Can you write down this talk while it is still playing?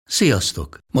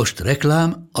Sziasztok! Most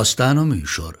reklám, aztán a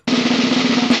műsor.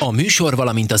 A műsor,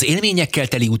 valamint az élményekkel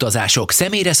teli utazások,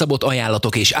 személyre szabott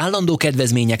ajánlatok és állandó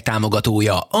kedvezmények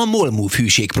támogatója a MOL Move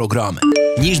hűségprogram.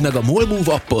 Nyisd meg a MOL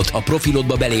Move appot, a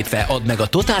profilodba belépve add meg a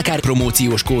Totalcar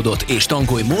promóciós kódot és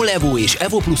tankolj MOL Evo és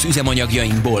Evo Plus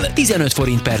üzemanyagjainkból 15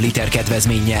 forint per liter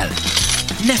kedvezménnyel.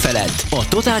 Ne feledd, a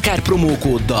Totalcar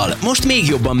promókóddal most még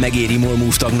jobban megéri MOL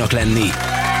Move tagnak lenni.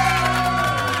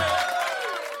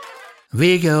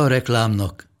 Vége a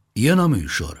reklámnak, jön a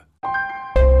műsor.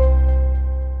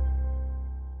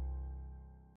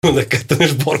 De ketten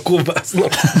is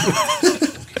barkóbáznak.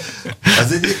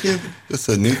 Ez egyébként,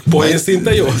 köszönjük. Poén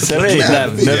szinte jó?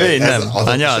 Nem. Az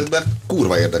esetben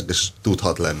kurva érdekes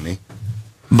tudhat lenni.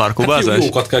 Barkóbázás? Hát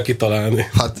jókat kell kitalálni.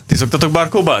 Hát, ti szoktatok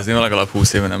barkóbázni? Legalább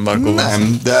 20 éve nem barkóbázunk.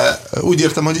 Nem, de úgy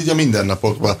értem, hogy így a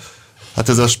mindennapokban. Hát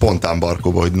ez a spontán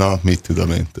barkóba, hogy na, mit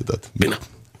tudom én, tudod. Bina.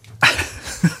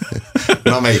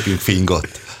 Na, melyikünk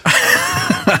fingott?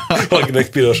 Valakinek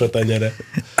piros a tenyere.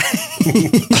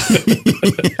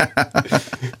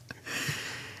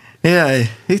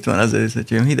 Jaj, itt van az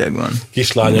őszletjém, hideg van.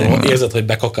 Kislányom, érzed, hogy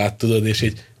bekakált, tudod, és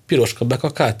így, piroska,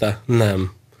 bekakáltál?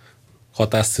 Nem.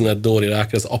 Hatásszünet, Dóri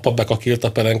rákérdez, apa bekakilt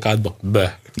a pelenkádba?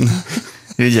 Be.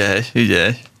 Ügyes.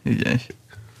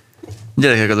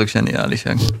 Gyerekek azok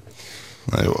zseniálisak.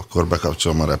 Na jó, akkor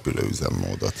bekapcsolom a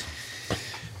repülőüzemmódot.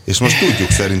 És most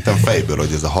tudjuk szerintem fejből,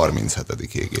 hogy ez a 37.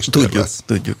 égéstér lesz.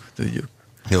 Tudjuk.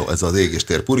 Jó, ez az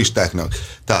égéstér puristáknak,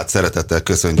 tehát szeretettel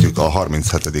köszöntjük a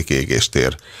 37.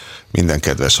 égéstér minden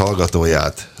kedves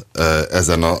hallgatóját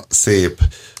ezen a szép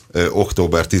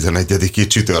október 11-i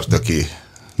csütörtöki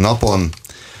napon,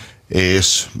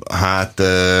 és hát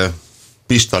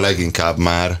Pista leginkább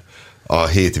már a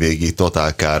hétvégi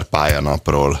Totalcar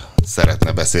pályanapról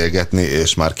szeretne beszélgetni,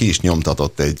 és már ki is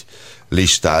nyomtatott egy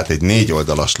listát, egy 4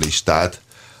 oldalas listát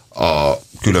a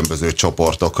különböző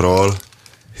csoportokról.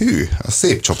 Hű,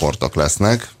 szép csoportok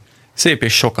lesznek. Szép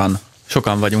és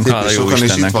sokan vagyunk, szép hála és jó sokan,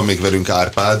 Istennek. És itt van még velünk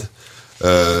Árpád,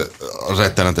 a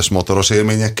rettenetes motoros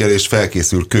élményekkel, és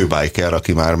felkészül Kőbiker,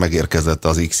 aki már megérkezett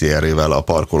az XJR-ével a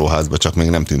parkolóházba, csak még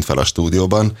nem tűnt fel a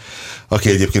stúdióban, aki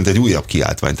egyébként egy újabb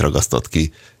kiáltványt ragasztott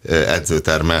ki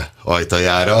edzőterme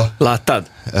ajtajára. Láttad?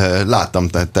 Láttam,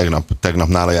 tegnap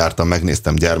nála jártam,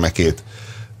 megnéztem gyermekét.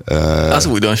 Az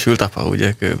újdonsült apa,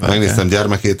 ugye, Kőbiker. Megnéztem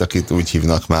gyermekét, akit úgy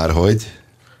hívnak már, hogy...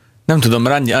 Nem tudom,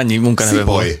 mert annyi munkaneve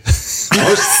volt.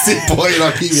 Most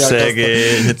Szipolynak hívják.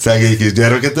 Szegény kis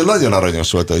gyermeket. Nagyon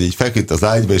aranyos volt, hogy így feküdt az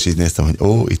ágyba, és így néztem,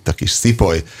 hogy itt a kis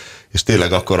Szipoly. És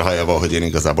tényleg akkora haja van, hogy én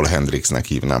igazából Hendrixnek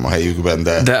hívnám a helyükben,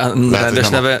 de a rendes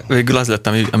neve végül az lett,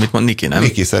 amit mond Niki, nem?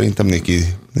 Niki, szerintem Niki.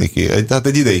 Tehát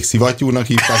egy ideig Szivattyúnak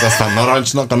hívták, aztán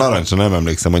Narancsnak. A Narancsra nem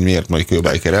emlékszem, hogy miért, majd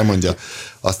Kőbiker elmondja,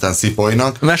 aztán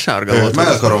Szipolynak. Mert sárga volt. Meg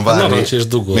akarom várni. Narancs és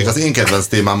dugó. Még az én kedvenc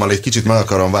témámmal egy kicsit meg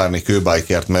akarom várni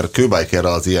Kőbikert, mert Kőbiker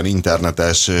az ilyen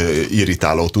internetes,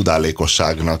 irritáló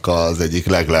tudálékosságnak az egyik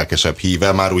leglelkesebb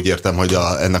híve. Már úgy értem, hogy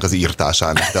ennek az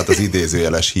írtásának, tehát az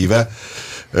idézőjeles híve.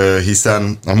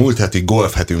 Hiszen a múlt heti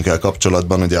golfhetünkkel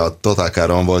kapcsolatban ugye a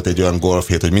Totalcaron volt egy olyan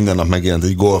golfhét, hogy minden nap megjelent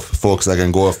egy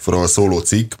Volkswagen Golfról szóló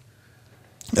cikk,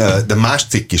 de más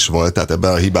cikk is volt, tehát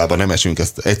ebben a hibában nem esünk,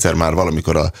 ezt egyszer már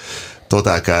valamikor a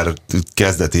Totalcar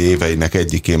kezdeti éveinek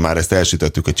egyikén már ezt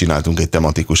elsütöttük, hogy csináltunk egy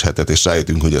tematikus hetet, és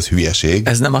rájöttünk, hogy az hülyeség.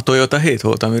 Ez nem a Toyota 7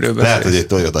 volt, amiről beszélsz? Lehet, hogy egy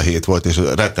Toyota 7 volt, és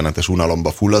rettenetes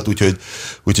unalomba fulladt,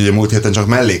 úgyhogy a múlt héten csak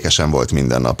mellékesen volt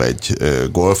minden nap egy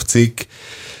golfcikk.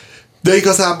 De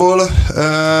igazából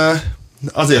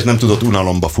azért nem tudott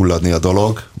unalomba fulladni a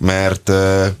dolog,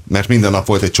 mert minden nap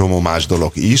volt egy csomó más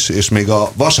dolog is, és még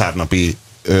a vasárnapi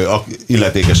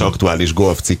illetékes aktuális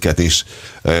golfcikket is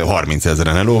 30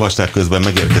 000-en elolvasták, közben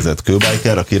megérkezett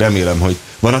Kőbiker, aki remélem, hogy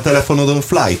van a telefonodon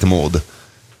flight mód.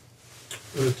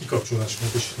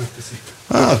 Kikapcsolásmód is megteszik.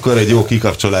 Akkor egy jó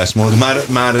kikapcsolásmód.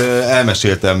 Már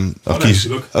elmeséltem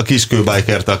a kis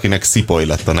Kőbikert, akinek Szipoly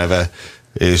lett a neve,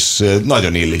 és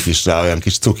nagyon illik is rá, olyan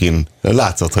kis cukin.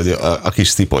 Látszott, hogy a kis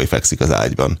Szipoly fekszik az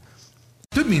ágyban.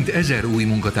 Több mint 1000 új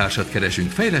munkatársat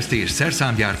keresünk fejlesztés,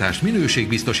 szerszámgyártás,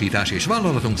 minőségbiztosítás és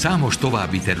vállalatunk számos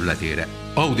további területére.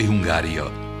 Audi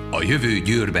Hungária. A jövő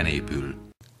Győrben épül.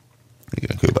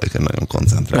 Igen, Kőbiker nagyon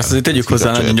koncentrál. Azt azért tegyük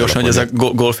hozzá nagyon gyorsan, hogy ez a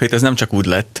golfhét ez nem csak úgy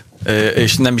lett,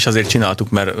 és nem is azért csináltuk,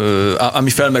 mert ami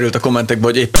felmerült a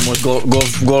kommentekben, hogy éppen most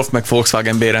golf meg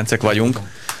Volkswagen bérencek vagyunk.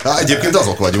 Egyébként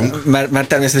azok vagyunk. Mert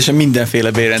természetesen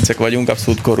mindenféle bérencek vagyunk,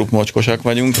 abszolút korrupt mocskosak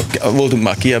vagyunk. Voltunk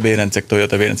már Kia bérencek,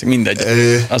 Toyota bérencek, mindegy.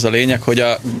 Az a lényeg, hogy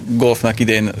a Golfnak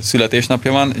idén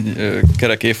születésnapja van,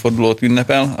 kerek évfordulót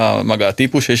ünnepel, maga a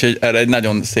típus, és erre egy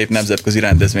nagyon szép nemzetközi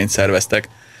rendezvényt szerveztek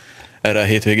erre a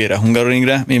hétvégére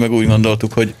Hungaroringre. Mi meg úgy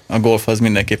gondoltuk, hogy a golf az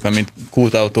mindenképpen, mint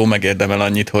kultautó megérdemel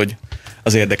annyit, hogy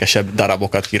az érdekesebb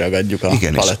darabokat kiragadjuk a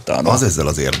palettáról. Az ezzel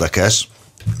az érdekes.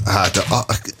 Hát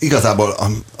igazából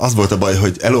az volt a baj,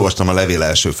 hogy elolvastam a levél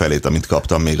első felét, amit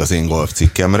kaptam még az én golf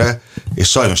cikkemre, és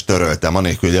sajnos töröltem,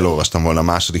 anélkül, hogy elolvastam volna a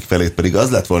második felét, pedig az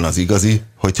lett volna az igazi,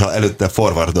 hogyha előtte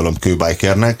forwardolom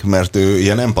Kőbájkernek, mert ő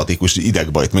ilyen empatikus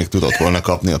idegbajt még tudott volna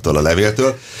kapni attól a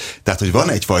levéltől. Tehát, hogy van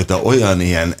egyfajta olyan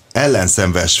ilyen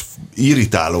ellenszenves,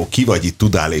 irritáló, kivagyi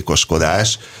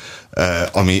tudálékoskodás,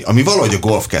 ami valahogy a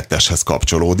Golf 2-eshez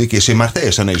kapcsolódik, és én már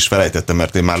teljesen el is felejtettem,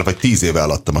 mert én már vagy 10 éve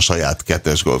eladtam a saját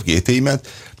 2-es Golf GT-imet,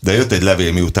 de jött egy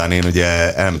levél, miután én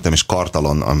ugye elmentem is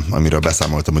Kartalon, amiről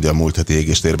beszámoltam ugye a múlt heti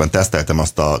égéstérben, teszteltem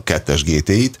azt a 2-es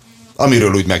GT-it,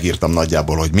 amiről úgy megírtam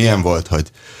nagyjából, hogy milyen volt,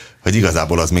 hogy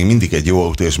igazából az még mindig egy jó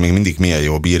autó, és még mindig milyen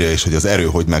jó bírja, és hogy az erő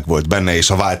hogy meg volt benne, és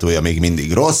a váltója még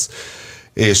mindig rossz,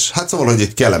 és hát szóval, hogy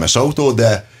egy kellemes autó,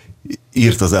 de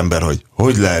írt az ember,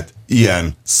 hogy lehet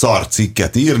ilyen szar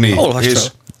cikket írni, és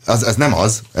ez nem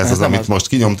az, ez az, amit most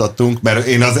kinyomtattunk, mert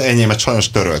én az enyémet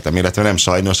sajnos töröltem, illetve nem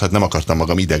sajnos, hát nem akartam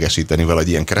magam idegesíteni vele, hogy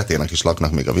ilyen kretének is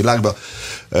laknak még a világban.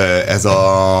 Ez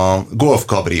a Golf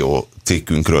Cabrio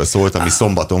cikkünkről szólt, ami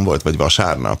szombaton volt, vagy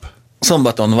vasárnap?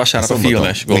 Vasárnap a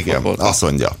filmes golf volt. Azt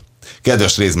mondja.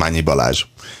 Kedves Rézmányi Balázs!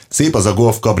 Szép az a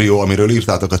Golf Cabrio, amiről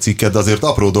írtátok a cikket, de azért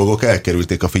apró dolgok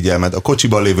elkerülték a figyelmed. A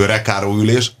kocsiban lévő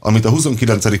rekáróülés, amit a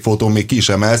 29. fotón még ki is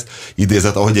emelsz,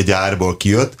 idézett, ahogy egy gyárból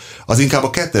kijött, az inkább a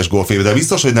 2-es Golfé, de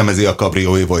biztos, hogy nem ezé a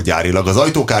Cabrióé volt gyárilag. Az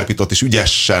ajtókárpitot is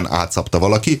ügyesen átszapta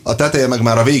valaki, a teteje meg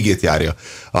már a végét járja.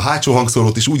 A hátsó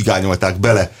hangszórót is úgy gányolták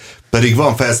bele, pedig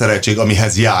van felszereltség,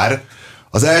 amihez jár.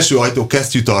 Az első ajtó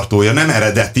kesztyűtartója nem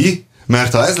eredeti,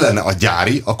 mert ha ez lenne a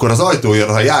gyári, akkor az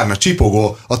ajtójára járna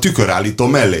csipogó a tükörállító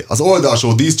mellé. Az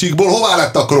oldalsó díszcsíkból hová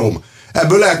lett a króm?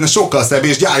 Ebből lehetne sokkal szebb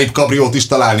és gyáribb kabriót is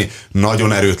találni.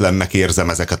 Nagyon erőtlennek érzem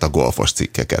ezeket a golfos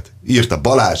cikkeket. Írta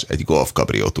Balázs, egy golf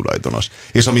kabrió tulajdonos.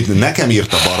 És amit nekem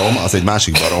írt a barom, az egy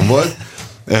másik barom volt,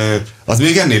 az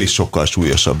még ennél is sokkal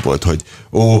súlyosabb volt, hogy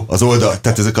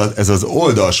tehát ez az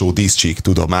oldalsó díszcsík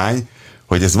tudomány,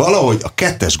 hogy ez valahogy a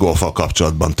 2-es golffal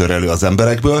kapcsolatban tör elő az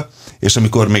emberekből, és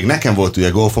amikor még nekem volt ugye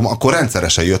golfom, akkor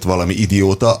rendszeresen jött valami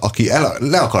idióta, aki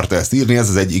le akarta ezt írni, ez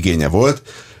az egy igénye volt,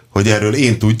 hogy erről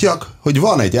én tudjak, hogy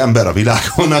van egy ember a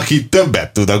világon, aki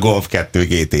többet tud a Golf 2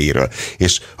 GTI-ről.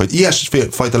 És hogy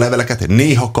ilyesfajta leveleket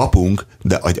néha kapunk,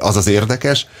 de az az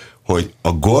érdekes, hogy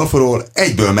a golfról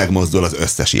egyből megmozdul az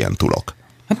összes ilyen tulok.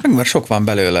 Hát meg már sok van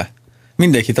belőle.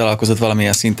 Mindenki találkozott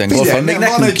valamilyen szinten golfon. Még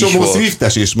van egy csomó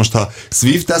Swiftes is. Most ha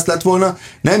Swift-tesz lett volna,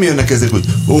 nem jönnek ezek, hogy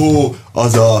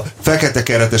az a fekete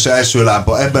keretes első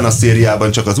lámpa ebben a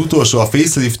szériában csak az utolsó, a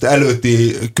facelift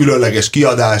előtti különleges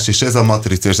kiadás, és ez a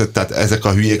matrica, tehát ezek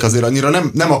a hülyék azért annyira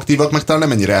nem aktívak, meg talán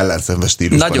nem ennyire ellenszenves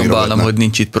stílusban. Nagyon bánom, hogy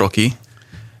nincs itt Proki,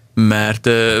 mert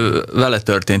vele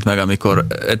történt meg, amikor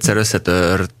egyszer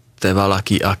összetört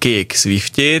valaki a kék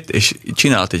Swiftjét, és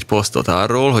csinált egy posztot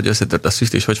arról, hogy összetört a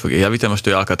Swift, és hogy fogja javítani, most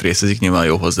ő alkatrészezik, nyilván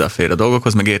jó hozzáfér a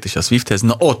dolgokhoz, meg ért is a Swifthez,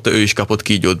 na ott ő is kapott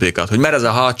kígyót békát, hogy mert ez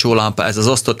a hátsó lámpa, ez az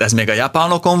osztott, ez még a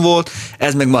japánokon volt,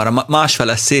 ez meg már a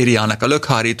másfele szériának a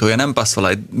lökhárítója, nem passzol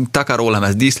egy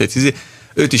takarólemez, díszlet,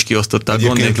 őt is kiosztotta a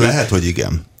gond nélkül. Lehet, hogy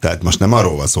igen. Tehát most nem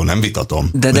arról van szó, nem vitatom,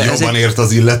 de hogy jobban ért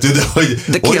az illető, de hogy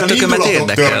olyan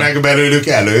indulatok törnek belőlük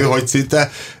elő, hogy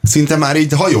szinte már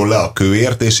így hajol le a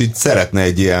kőért, és így szeretne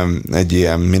egy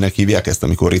ilyen, minek hívják ezt,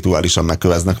 amikor rituálisan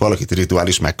megköveznek valakit,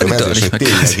 rituális megkövezés, hogy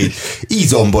tényleg így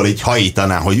izomból így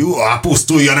hajítaná, hogy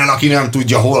pusztuljon el, aki nem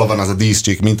tudja, hol van az a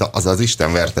díszcsík, mint az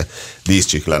Isten verte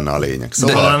díszcsík lenne a lényeg.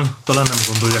 Szóval... Talán nem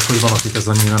gondolják, hogy van, akik ez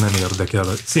annyira nem érdekel.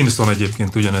 Simpson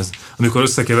egyébként ugyanez. Amikor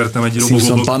összekevertem egy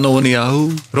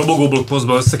Robogóblog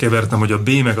posztban összekevertem, hogy a B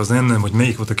meg az N, hogy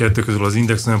melyik volt a kettő közül az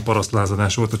Index, olyan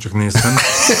parasztlázadás volt, csak néztem.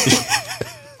 És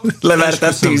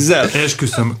levertett 10-zel?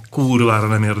 Esküszöm, kurvára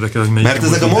nem érdekel, hogy melyik. Mert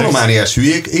ezek a monomániás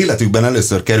hülyék életükben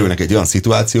először kerülnek egy olyan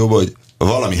szituációba, hogy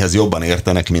valamihez jobban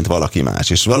értenek, mint valaki más.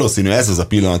 És valószínű ez az a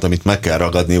pillanat, amit meg kell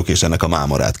ragadniuk, és ennek a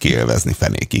mámorát kiélvezni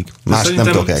fenékig. Más nem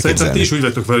tudok elképzelni. Szerintem ti is úgy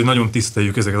vagytok fel, hogy nagyon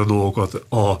tiszteljük ezeket a dolgokat,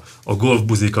 a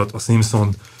golfbuzikat, a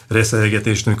Simpson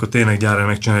reszelgetést, amikor tényleg gyára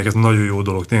megcsinálják, ez nagyon jó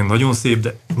dolog, tényleg nagyon szép,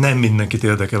 de nem mindenkit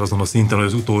érdekel azon a szinten, hogy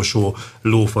az utolsó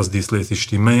lófasz díszlét is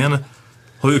stimmeljen.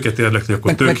 Ha őket érdekli,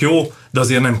 akkor tök jó, de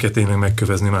azért nem kell tényleg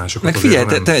megkövezni másokat. Meg figyelj,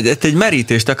 te egy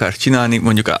merítést akarsz csinálni,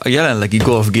 mondjuk a jelenlegi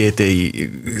Golf GTI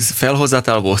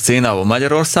felhozatalból, szénából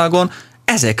Magyarországon,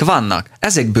 ezek vannak,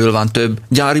 ezekből van több,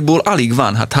 gyáriból alig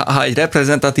van. Hát ha egy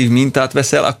reprezentatív mintát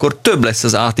veszel, akkor több lesz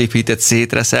az átépített,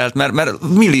 szétreszelt, mert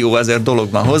millió ezer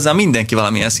dolog van hozzá, mindenki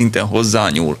valamilyen szinten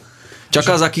hozzányúl. Csak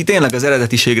az, aki tényleg az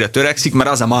eredetiségre törekszik, mert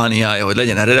az a mániája, hogy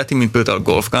legyen eredeti, mint például a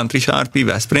Golf Country Sharpie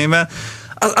Veszprémben,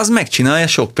 az megcsinálja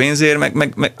sok pénzért,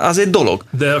 meg az egy dolog.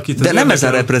 De nem ez a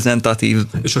reprezentatív.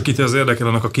 És akit az érdekel,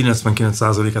 annak a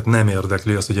 99%-át nem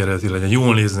érdekli az, hogy eredeti legyen.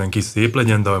 Jól nézzen ki, szép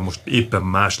legyen, de most éppen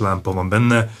más lámpa van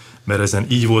benne, mert ezen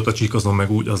így volt a csík, azon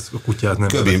meg úgy, az a kutyát nem.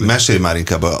 Köbi, mesélj már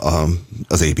inkább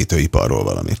az építőiparról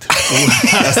valamit.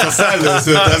 Ezt a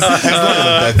szellőzőt, ez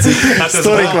nagyon tetszik. Hát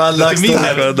Sztorik vannak.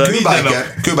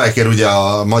 Kőbájker ugye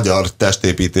a magyar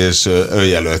testépítés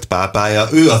önjelölt pápája.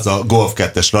 Ő az a Golf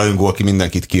 2-es rajongó, aki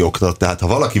mindenkit kioktat. Tehát ha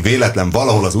valaki véletlen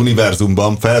valahol az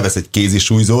univerzumban felvesz egy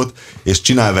kézisúlyzót, és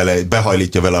csinál vele,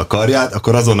 behajlítja vele a karját,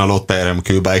 akkor azonnal ott terem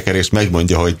Kőbájker, és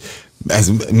megmondja, hogy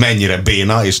ez mennyire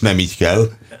béna, és nem így kell.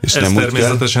 És ez nem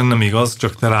természetesen nem igaz,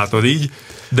 csak te látod így.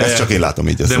 De, ezt csak én látom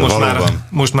így. De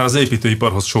most már az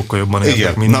építőiparhoz sokkal jobban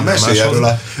értek minden máshoz. Na mesélj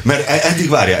erről, mert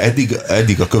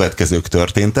eddig a következők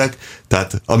történtek,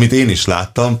 tehát amit én is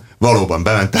láttam, valóban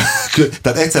bementem.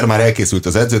 Tehát egyszer már elkészült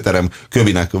az edzőterem,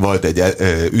 Köbinek volt egy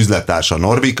üzlettársa,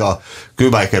 Norbika,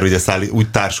 Kőbájker ugye úgy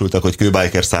társultak, hogy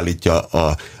Kőbájker szállítja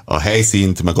a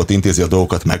helyszínt, meg ott intézi a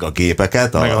dolgokat, meg a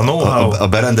gépeket, meg a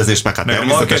berendezést, meg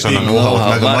természetesen a know-how-t,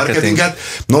 meg a marketinget.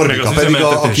 Norbika pedig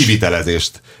a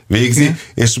kivitelezést végzi,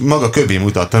 és maga Köbi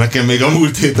mutatta nekem még a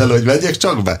múlt héten, hogy vegyek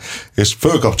csak be, és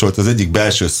fölkapcsolt az egyik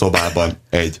belső szobában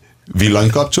egy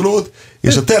villanykapcsolót,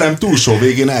 és a terem túlsó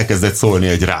végén elkezdett szólni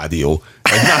egy rádió.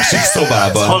 Egy másik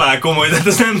szobában. Ez halál komoly, de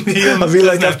ez nem film. A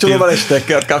villanykapcsolóval egy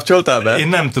stekkert kapcsoltál be? Én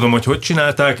nem tudom, hogy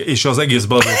csinálták, és az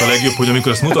egészben az volt a legjobb, hogy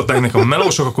amikor ezt mutatták nekem a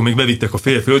melósok, akkor még bevittek a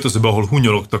férfi öltözőbe, ahol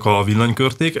hunyorogtak a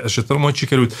villanykörték, ezt sem tudom, hogy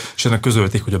sikerült, és ennek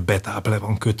közölték, hogy a betáp le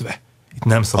van kötve. Itt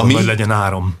nem szabad, hogy legyen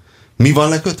áram. Mi van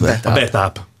lekötve? A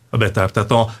betáp. A betáp.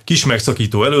 Tehát a kis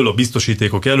megszakító elől, a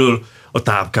biztosítékok elől a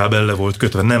tápkábel le volt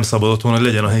kötve. Nem szabadott volna, hogy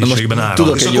legyen a helyiségben áram.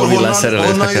 Tudok egy jó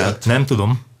villanszerelőt. Nem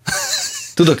tudom.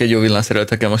 Tudok egy jó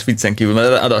villanszerelőt, most viccen kívül,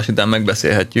 mert adás után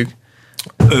megbeszélhetjük.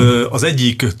 Az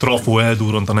egyik trafó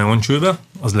eldurrant a neoncsőbe,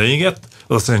 az leégett,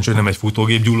 az azt jelenti, hogy nem egy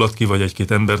futógép gyulladt ki, vagy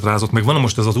egy-két embert rázott. Meg van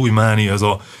most ez az új mánia, ez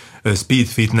a speed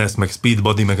fitness, meg speed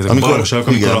body, meg ezek a baromságok,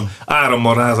 amikor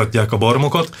árammal rázatják a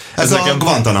barmokat. Ez nekem, a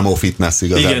Guantanamo fitness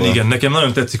igazából. Igen, nekem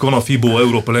nagyon tetszik, van a FIBO,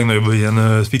 Európa legnagyobb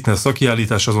ilyen fitness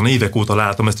szakkiállítás, azon évek óta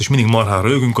látom ezt, és mindig marhára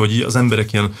rögünk, hogy az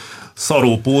emberek ilyen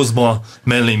szaró pózba,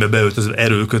 mellénybe beöltözve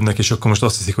erőködnek, és akkor most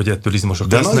azt hiszik, hogy ettől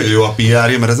izmosak lesznek. De nagyon jó a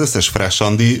PR-je, mert az összes Fresh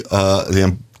Andy,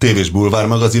 ilyen tévés bulvár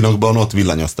magazinokban ott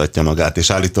villanyoztatja magát, és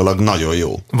állítólag nagyon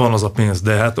jó. Van az a pénz,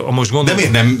 de hát most gondolom...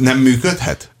 De miért nem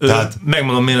működhet?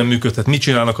 Megmondom, miért nem működhet. Mit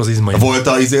csinálnak az izmai?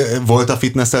 Volt a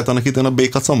fitness-elt annak idején a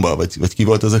békacombbal? Vagy ki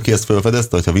volt az, aki ezt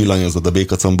felfedezte, hogyha villanyozod a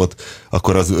békacombot,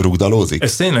 akkor az rugdalózik?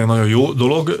 Ez tényleg nagyon jó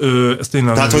dolog.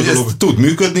 Tehát, hogy ez tud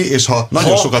működni, és ha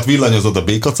nagyon sokat villanyozod a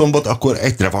békacombot, akkor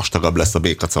egyre vastagabb lesz a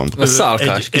békacomb.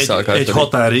 Egy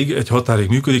határig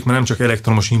működik, mert nem csak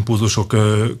elektromos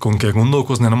impulzusokon kell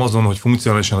gondolkozni, hanem azon, hogy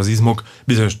funkcionálisan az izmok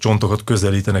bizonyos csontokat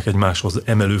közelítenek egymáshoz,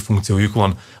 emelő funkciójuk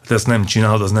van. Hát ezt nem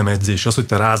csinálod, az nem edzés. Az, hogy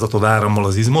te rázatod árammal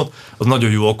az izmot, az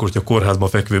nagyon jó akkor, hogyha kórházba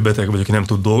fekvő beteg vagy, aki nem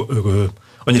tud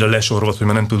annyira lesorvat, hogy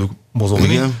már nem tudunk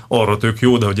mozogni. Igen. Arra tök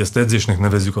jó, de hogy ezt edzésnek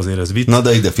nevezzük, azért ez vicc. Na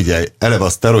de ide figyelj, eleve a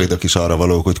szteroidok is arra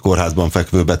valók, hogy kórházban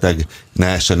fekvő beteg ne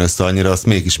essen össze annyira, azt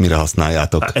mégis mire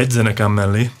használjátok? Hát edzenek ám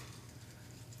mellé.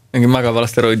 Magával a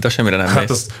szteroiddal semmire nem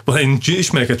mész. Én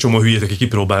ismerek egy csomó hülyét, aki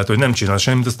kipróbálta, hogy nem csinál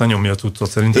semmit, aztán nyomja a cuccot,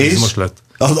 szerintem ez most lett.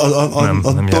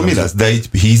 Nem mi lesz? De így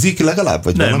hízik legalább?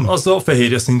 Vagy nem, valami? az a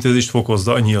fehérje szintézist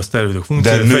fokozza, annyi a szteroidok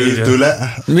funkció. De nő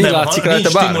tőle? Mi látszik rajta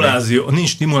bármi? Nincs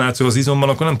stimuláció az izomban,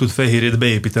 akkor nem tud fehérjét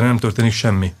beépíteni, nem történik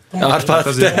semmi.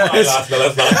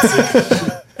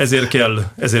 Ezért kell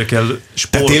spórolni.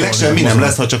 Tehát tényleg semmi nem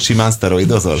lesz, ha csak simán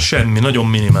szteroidozol? Semmi, nagyon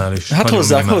minimális. Hát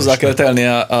hozzá kell tenni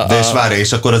De és várj,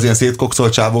 és akkor az ilyen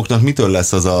szétkokszolt csávóknak mitől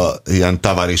lesz az a ilyen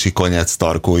tavarisi konyec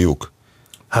tarkójuk?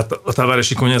 Hát a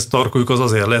tavarisi konyec tarkójuk az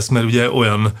azért lesz, mert ugye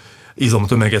olyan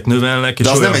izomtömeget növelnek. És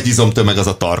de az nem egy izomtömeg, az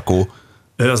a tarkó.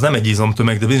 Az nem egy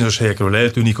izomtömeg, de bizonyos helyekről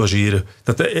eltűnik a zsír.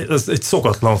 Tehát ez egy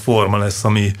szokatlan forma lesz,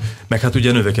 ami, meg hát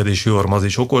ugye növekedési horma az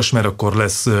is okos, mert akkor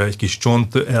lesz egy kis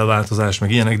csont elváltozás,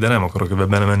 meg ilyenek, de nem akarok ebbe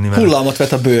belemenni. Mert... Hullámot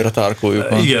vet a bőr a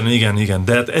tarkójukon. Igen.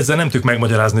 De hát ezzel nem tudjuk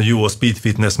megmagyarázni, hogy jó a speed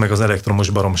fitness, meg az elektromos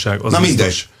baromság. Az na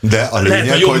mindegy. De a lényeg,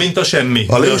 lehet, jobb, mint a semmi.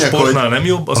 A lényeg, a sportnál nem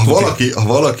jobb. Ha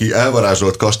valaki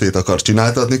elvarázsolt kastélyt akar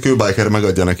csináltatni, Kőbájker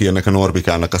megadja neki ennek a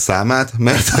Norbikának a számát,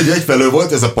 mert hogy egyfelől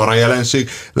volt ez a para jelenség,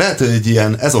 lehet, hogy egy ilyen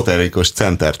ilyen ezoterikus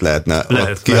centert lehetne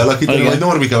ott kialakítani, vagy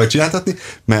Normikával csináltatni,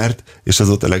 mert, és az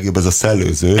ott a legjobb, ez a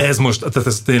szellőző. Ez most, tehát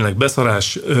ez tényleg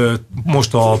beszarás,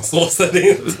 most a...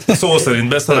 Szó szerint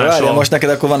beszarás. Várjál, most neked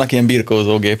akkor vannak ilyen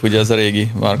birkózógép, ugye ez a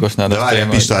régi Markosnál. De várjál,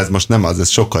 Pista, ez most nem az, ez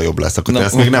sokkal jobb lesz, akkor te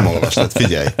ezt még nem olvastad,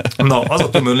 figyelj. Na, az a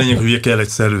tömör lényeg, hogy ugye kell egy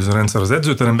szellőző rendszer az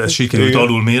edzőteremben, ezt sikerült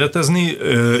alul méretezni,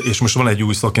 és most van egy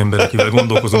új szakember, akivel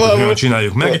gondolkozunk, hogy hogyan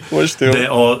csináljuk meg, de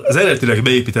az eredetileg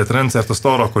beépített rendszert azt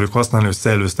arra akarjuk használni, hogy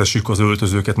szellőztessük az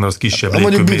öltözőket, mert az kisebb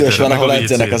mondjuk büdös van, ahol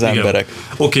edzenek az emberek.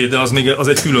 Oké, de az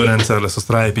egy külön rendszer lesz, azt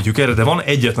ráépítjük erre, de van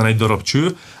egyetlen egy darab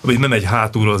cső, ami nem egy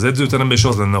hátulra az edzőteremben, és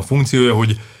az lenne a funkciója,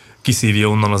 hogy kiszívja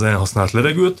onnan az elhasznált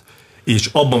levegőt, és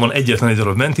abban van egyetlen egy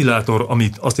darab ventilátor,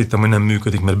 amit azt hittem, hogy nem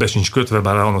működik, mert be sincs kötve,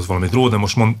 bár van az valami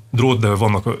drót, de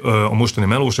vannak a mostani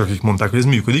melósok, akik mondták, hogy ez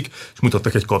működik, és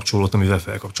mutattak egy kapcsolót, amivel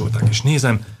felkapcsolták. És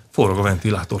nézem, forog a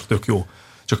ventilátor, tök jó.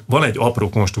 Csak van egy apró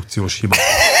konstrukciós hiba.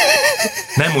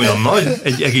 Nem olyan nagy,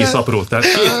 egy egész apró. Tehát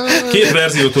két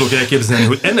verziót tudok elképzelni,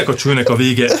 hogy ennek a csőnek a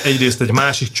vége egyrészt egy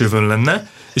másik csövön lenne,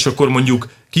 és akkor mondjuk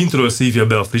kintről szívja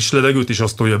be a friss levegőt, és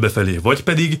azt tolja befelé. Vagy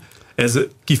pedig ez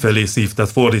kifelé szív,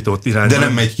 tehát fordított irányba. De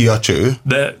nem megy ki a cső,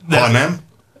 hanem...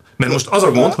 Mert most az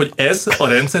a gond, hogy ez a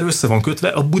rendszer össze van kötve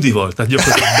a budival. Tehát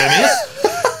gyakorlatilag bemész,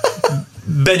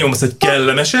 benyomsz egy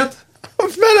kellemeset,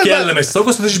 kellemes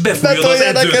szakosztot, és befújod az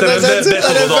edzőterembe,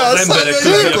 betolod az emberek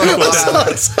közé a pipotet.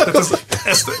 Tehát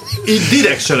ezt így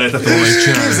direkt se lehetett volna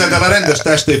csinálni. Képzeld el a rendes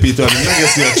testépítő, ami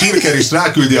megeszi a csirkerist,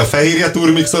 ráküldi a fehérje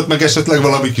turmixot, meg esetleg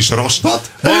valami kis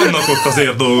rostot. Vannak ott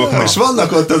azért dolgok. És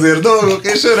vannak ott azért dolgok,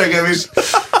 és öregem is.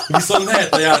 Viszont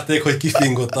lehet a játék, hogy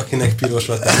kifingott, akinek piros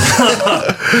a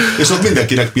És ott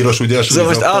mindenkinek piros, ugye a szóval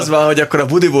most az van, hogy akkor a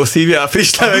budiból szívja a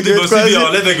friss levegőt. A budiból szívja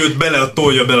a levegőt bele,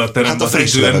 tolja bele a terembe az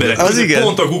edző emberek. Az igen.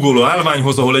 Pont a Google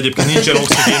állványhoz, ahol egyébként nincsen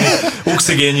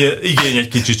oxigén igény egy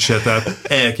kicsit se, tehát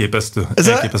elképesztő.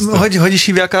 Hogy is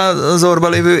hívják az orba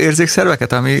lévő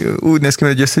érzékszerveket, ami úgy néz ki,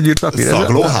 hogy egy összegyűrt papír?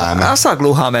 Szaglóhám. A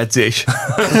szaglóhám edzés.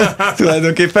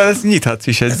 Tulajdonképpen ez nyithatsz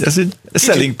is, ez egy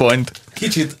selling point.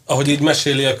 Kicsit, ahogy így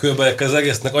meséli a Kőbájek, az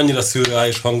egésznek annyira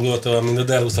szürreális hangulata van, mint a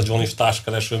Delusz a Johnny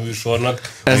társkereső műsornak.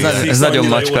 Ez nagyon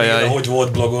macskajaj. Hogy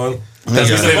volt blogon.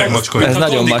 Ez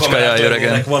nagyon macskajaj,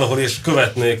 öregen. Valahol és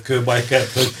követnék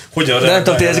Kőbájkert, hogy hogyan... Nem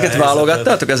tudom, ti ezeket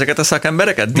válogattátok, ezeket a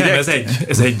szakembereket? Direkt? Nem,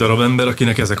 ez egy darab ember,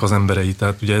 akinek ezek az emberei.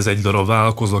 Tehát ugye ez egy darab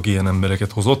vállalkozó, aki ilyen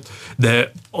embereket hozott.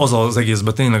 De az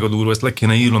egészben tényleg a durva, ezt le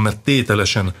kéne írnom, mert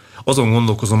tételesen azon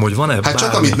gondolkozom, hogy van-e Hát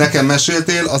csak amit nekem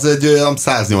meséltél, az egy olyan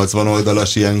 180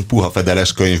 oldalas ilyen puha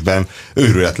fedeles könyvben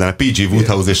őrületlen. P.G.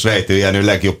 Woodhouse és Rejtőjenő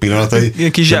legjobb pillanatai.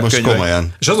 Ilyen kis most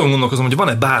komolyan. És azon gondolkozom, hogy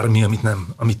van-e bármi,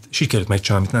 amit sikerült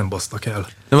megcsinálni, amit nem basztak el.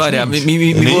 Várjál,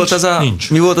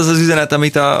 mi volt az az üzenet,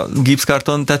 amit a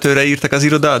gipszkarton tetőre írtak az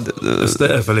irodát? Ezt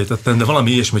elfelejtettem, de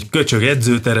valami ilyesmi, hogy köcsög,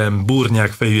 edzőterem,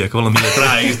 burnyák fejűek, valamilyet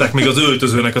ráírták még az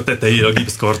öltözőnek a tetejére a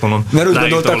gipszkartonon. Mert úgy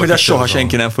gondolták, hogy azt soha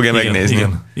senki nem fogja megnézni.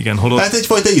 Igen, holott... Hát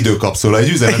egyfajta időkapszula, egy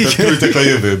üzenetet küldtek a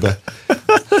jövőbe.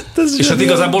 És hát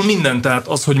igazából minden, tehát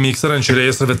az, hogy még szerencsére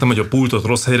észrevettem, hogy a pultot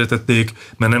rossz helyre tették,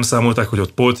 mert nem számolták, hogy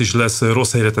ott polc is lesz,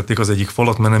 rossz helyre tették az egyik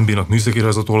falat, mert nem bírnak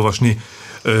műszakirajzot olvasni.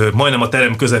 Majdnem a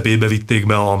terem közepébe vitték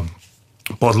be a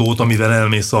padlót, amivel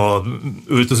elmész a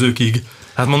öltözőkig.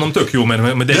 Hát mondom, tök jó,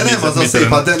 mert de nem az a szép,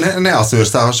 hát ne a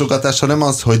szőrszálhasogatás, hanem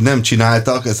az, hogy nem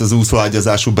csináltak ezt az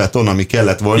úszóágyazású beton, ami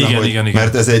kellett volna, igen.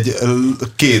 Mert ez egy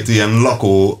két ilyen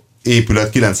lakóépület,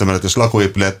 9 emeletes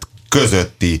lakóépület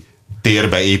közötti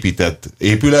térbe épített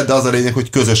épület, de az a lényeg, hogy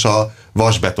közös a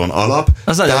vasbeton alap.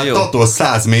 Tehát attól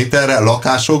 100 méterre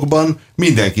lakásokban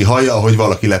mindenki hallja, ahogy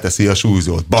valaki leteszi a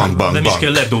súlyzót. Bang, bang, nem bang. is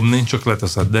kell ledobni, csak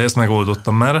leteszed, de ezt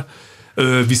megoldottam már.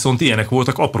 Viszont ilyenek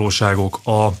voltak apróságok.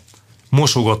 A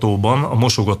mosogatóban, a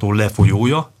mosogató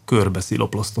lefolyója körbe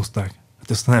sziloplasztozták.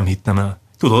 Hát ezt nem hittem el.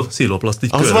 Tudod, sziloplaszt így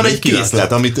az körbe. Van egy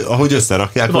készlet, amit ahogy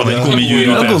összerakják. Van egy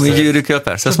gumigyűrű. A gumigyűrűkkel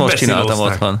persze, ezt most csináltam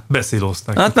otthon.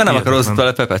 Beszilozták. Hát mert nem akarod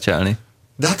vele pepecselni.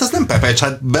 De hát az nem pepecs,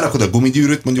 hát berakod a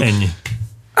gumigyűrűt, mondjuk. Ennyi.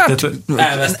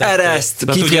 Ereszt,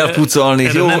 ki kell pucolni,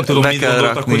 jó, be kell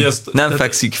rakni, hogy nem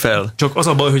fekszik fel. Csak az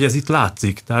a baj, hogy ez itt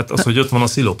látszik. Tehát az, hogy ott van a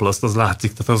sziloplaszt, az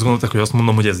látszik. Tehát azt gondolták, hogy azt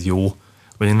mondom, hogy ez jó.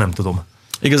 Vagy én nem tudom.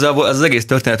 Igazából ez az egész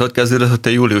történet ott kezdődött, hogy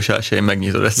te július 1-én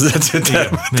megnyitod ezt az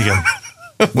edzőtermet. Igen.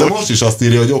 De most is azt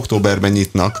írja, hogy októberben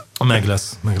nyitnak. Meg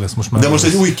lesz most már. De most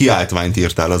egy új kiáltványt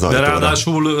írtál az ajtóra.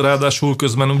 De ráadásul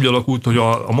közben úgy alakult, hogy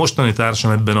a mostani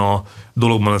társam ebben a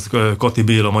dologban, az Kati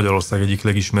Béla, Magyarország egyik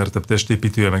legismertebb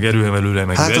testépítője, meg erőemelője,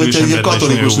 meg hát, hogyha egy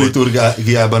katolikus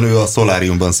liturgiában ő a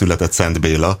szoláriumban született Szent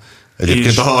Béla.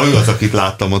 Egyébként, ha ő az, akit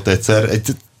láttam ott egyszer,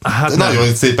 egy Hát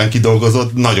nagyon szépen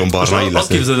kidolgozott, nagyon barna azt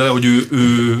illető. képzeld el, hogy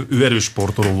ő erős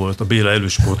sportoló volt, a Béla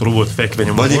erős sportoló volt,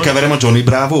 fekvenyomó Vagy én volt. keverem a Johnny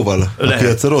Bravo-val? Aki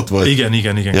egyszer ott volt? Igen,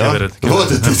 kevered.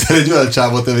 Volt egy olyan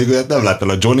csávot, amíg olyat nem láttál,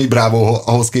 a Johnny Bravo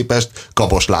ahhoz képest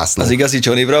Kapos László. Az igazi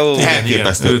Johnny Bravo?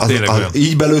 Elképesztő. Igen, ő tényleg olyan.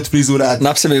 Így belőtt frizurát.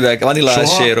 Napszemüveg, Vanilla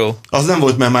Séro. Az nem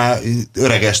volt, mert már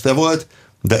öreg este volt,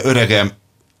 de öregem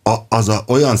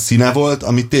olyan színe volt,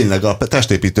 ami tényleg a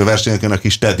testépítő versenyeken a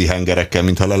kis teddy hengerekkel,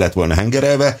 mintha le lett volna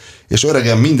hengerelve, és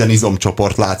öregem minden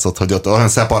izomcsoport látszott, hogy ott olyan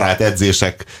szeparált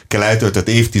edzésekkel eltöltött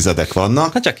évtizedek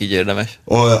vannak. Hát csak így érdemes.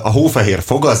 A hófehér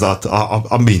fogazat,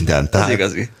 a minden. Ez Tehát,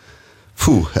 igazi.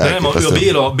 fú, De nem,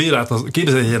 elképesztő. a Bélát,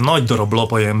 képzelj egy ilyen nagy darab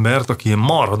lapai embert, aki ilyen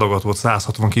marha dagat volt,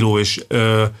 160 kiló, és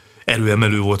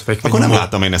erőemelő volt fekve. Akkor nem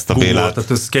láttam én ezt a Bélát.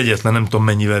 Tehát ez kegyetlen, nem tudom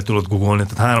mennyivel tudod googolni,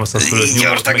 tehát 300 fölött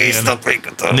nyomott, meg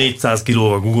ilyen 400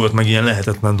 kilóval googolt, meg ilyen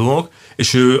lehetetlen dolog,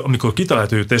 és ő, amikor kitalálta,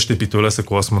 hogy ő testépítő lesz,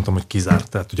 akkor azt mondtam, hogy kizárt.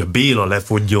 Tehát, hogy a Béla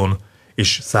lefogjon,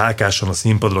 és szálkásan a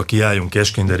színpadra kiálljon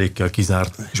keskenyderékkel,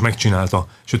 kizárt, és megcsinálta,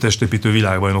 és ő testépítő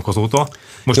világbajnok azóta.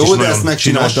 Most Jó, is de nagyon ezt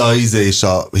megcsinálta a Izé és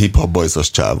a hip-hop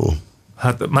boysos csávó.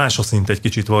 Hát más a szint egy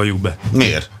kicsit, valljuk be.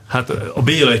 Miért? Hát a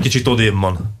Béla egy kicsit odébb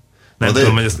van. Nem Odébb?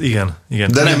 tudom, hogy ezt igen.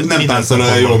 De nem Minden táncol olyan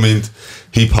jó, szempontból. mint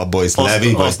hip-hop boys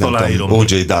Levi, vagy azt nem aláírom. tudom,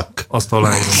 OJ Duck. Azt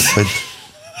aláírom.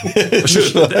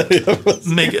 Sőt,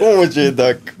 még, OJ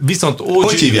Duck. viszont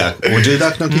Hogy hívják? OJ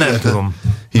Ducknak Nem hívják? tudom.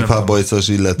 Hip-hop boysos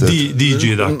illetőt.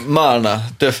 DJ Duck. Malna,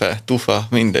 Töfe, Tufa,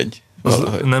 mindegy. Az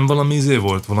Valahogy. nem valami izé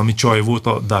volt? Valami csaj volt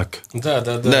a Duck?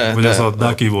 De. Vagy az a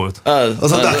Ducky volt?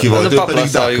 Az a Ducky volt, ő pedig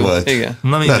Duck volt. Igen. Na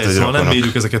Lehet, mindegy, hogy szóval nem rokonok.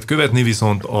 bírjuk ezeket követni,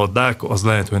 viszont a Duck az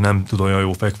lehet, hogy nem tud olyan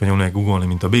jó fekvenyomni, googolni,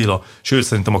 mint a Béla, sőt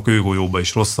szerintem a kőgolyóba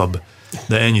is rosszabb,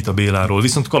 de ennyit a Béláról.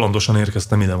 Viszont kalandosan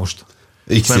érkeztem ide most.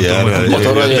 XCR.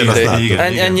 Motorra Én azt ide.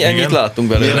 láttam. Ennyit láttunk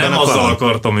belőle. Nem azzal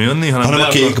akartam jönni, hanem a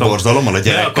kék borzalommal, a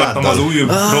be akartam az gyerekkáddal. új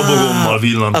robogommal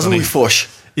villantani. Az új fos.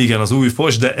 Igen, az új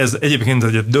fos, de ez egyébként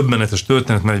egy döbbenetes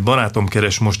történet, mert egy barátom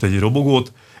keres most egy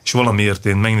robogót, és valamiért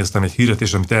én megnéztem egy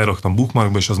hirdetést, amit elraktam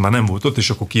bookmarkba, és az már nem volt ott, és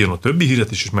akkor kijön a többi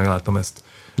hirdetés, és megláttam ezt.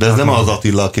 De ez nem az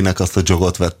Attila, akinek azt a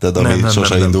jogot vetted, ami Nem,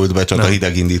 sose nem. indult be, csak Nem. a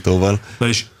hidegindítóval. Na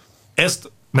és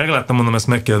ezt megláttam, mondom, ezt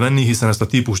meg kell venni, hiszen ezt a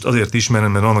típust azért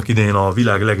ismerem, mert annak idején a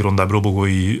világ legrondább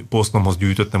robogói posztomhoz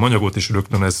gyűjtöttem anyagot, és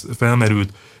rögtön ez felmerült,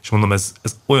 és mondom, ez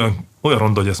olyan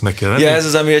ronda, hogy ezt meg kell venni. Ja, ez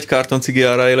az, ami egy karton cigi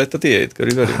arra élet a tiéd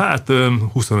körülbelül? Hát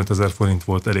 25 000 forint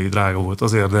volt, elég drága volt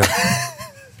azért, de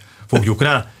fogjuk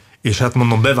rá. És hát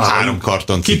mondom, 3 bevállaljuk.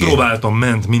 karton cigi. Kipróbáltam,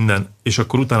 ment minden, és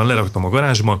akkor utána leraktam a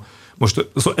garázsban. Most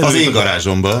Az én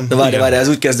garázsomban. De várj, ez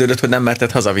úgy kezdődött, hogy nem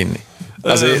merted hazavinni.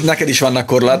 Azért neked is vannak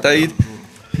korlátaid.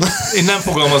 Én nem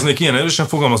fogalmaznék ilyen erősen,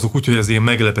 fogalmazok úgy, hogy ez ilyen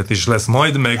meglepetés lesz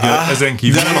majd, meg ezen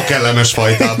kívül... De nem a kellemes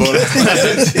fajtából.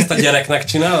 Ezt a gyereknek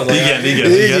csinálod?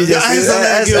 Igen. Ez a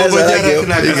legjobb a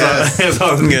gyereknek. Ez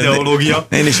az ideológia.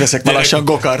 Én is veszek már lassan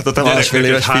gokartot a másfél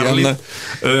éves fiamnak.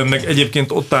 Meg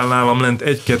egyébként ott áll nálam lent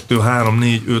 1, 2, 3,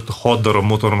 4, 5, 6 darab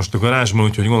motor most a garázsban,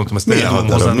 úgyhogy gondoltam, ezt Milyen el 6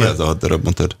 tudom darab? hozzá. Mi az a 6 darab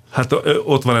motor? Hát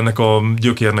ott van ennek a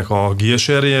gyökérnek a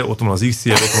GSR-je, ott van az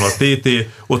XR, ott van a TT,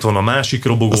 ott van a másik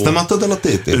robogó. Azt nem adtad el a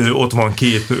TT-t? Ott van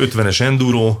 2 50-es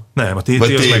enduro, nem, a TT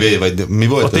Vagy az TV, vagy mi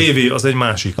volt a az? TV az egy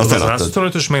másik, az eladtad.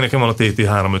 125-ös, meg nekem van a TT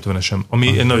 350-esem,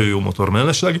 ami egy nagyon jó motor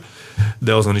mellesleg,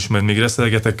 de azon is majd még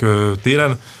reszelgetek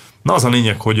télen. Na az a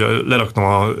lényeg, hogy leraktam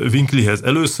a Winklihez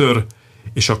először,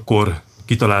 és akkor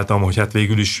kitaláltam, hogy hát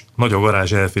végül is nagy a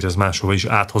garázs, elfér ez máshova is,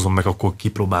 áthozom meg, akkor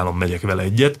kipróbálom, megyek vele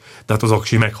egyet. Tehát az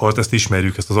aksi meghalt, ezt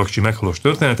ismerjük, ezt az aksi meghalós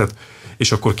történetet,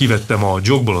 és akkor kivettem a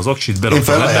jogból az aksit, Én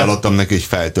beraktam felajánlottam neki, hogy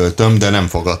feltöltöm, de nem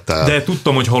fogadtál. de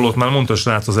tudtam, hogy halott, már mondta a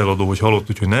srác az eladó, hogy halott,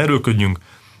 úgyhogy ne erőlködjünk.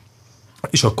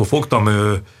 És akkor fogtam,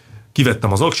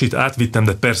 kivettem az aksit, átvittem,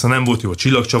 de persze nem volt jó a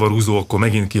csillagcsavarhúzó, akkor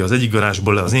megint ki az egyik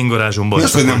garázsból le az én garázsomba. Mi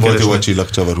az, hogy nem volt jó a keresni.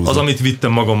 csillagcsavarhúzó? Az, amit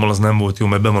vittem magammal, az nem volt jó,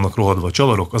 mert be vannak rohadva a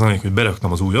csavarok, az annyi, hogy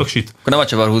beraktam az új aksit. Akkor nem a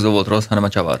csavarhúzó volt rossz, hanem a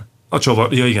csavar. A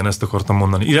csavar, ja igen, ezt akartam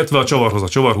mondani. Illetve a csavarhoz a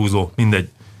csavarhúzó, mindegy.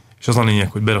 És az a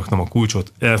lényeg, hogy beraktam a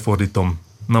kulcsot, elfordítom,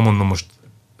 na mondom most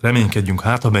reménykedjünk,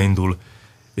 hát ha beindul,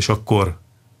 és akkor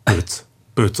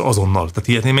pöc azonnal. Tehát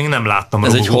ilyet én még nem láttam.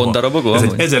 Ez egy robogóba. Honda robogó, Ez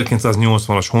amúgy? egy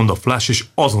 1980-as Honda Flash, és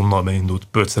azonnal beindult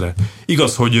pöcre.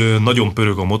 Igaz, hogy nagyon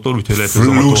pörög a motor, úgyhogy lehet, hogy ez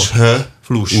a motor...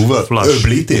 Flush.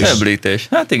 Öblítés? Öblítés.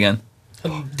 Hát igen.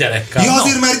 Gyerekkád. Ja,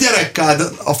 azért, mert gyerekkád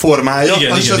a formája,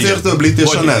 és azért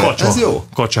öblítés a Vagy neve. kacsa. Ez jó.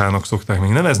 Kacsának szokták még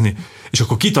nevezni, és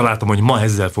akkor kitaláltam, hogy ma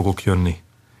ezzel fogok jönni.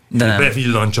 De nem.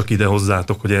 Bevillan csak ide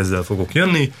hozzátok, hogy ezzel fogok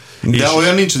jönni. De és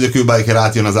olyan nincs, hogy a kőbiker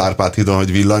átjön az Árpád hídon,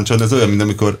 hogy villancson. Ez olyan, mint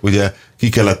amikor ugye ki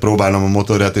kellett próbálnom a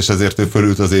motorját, és ezért ő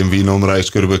fölült az én vínomra, és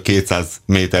körülbelül 200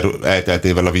 méter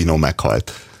elteltével a vínom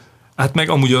meghalt. Hát meg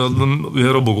amúgy a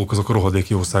robogók azok a rohadék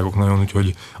jószágok nagyon,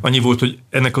 úgyhogy annyi volt, hogy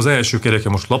ennek az első kereke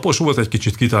most lapos volt, egy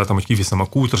kicsit kitaláltam, hogy kiviszem a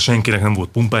kútra, senkinek nem volt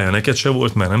pumpája, neked se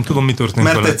volt, mert nem tudom, mi történt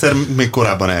Mert vele. egyszer még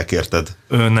korábban elkérted.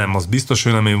 Nem, az biztos,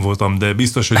 hogy nem én voltam, de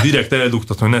biztos, hogy direkt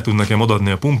eldugtad, hogy ne tud nekem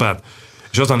odaadni a pumpát,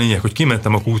 és az a lényeg, hogy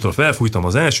kimentem a kútra, felfújtam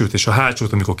az elsőt, és a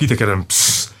hátsót, amikor kitekerem,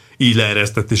 így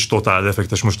leeresztett, és totál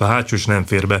defektes. Most a hátsó is nem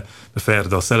fér be,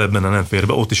 de a szelepben nem fér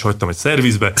be, ott is hagytam egy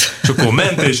szervizbe, és akkor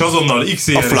ment, és azonnal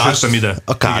XR-re és jöttem ide.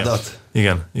 A kádat?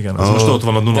 Igen. Az most ott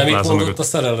van a De mit Dunapláza mondott mögött. a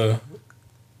szerelő?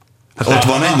 Hát Ott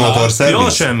van egy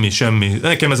motorszerviz? Ja, semmi.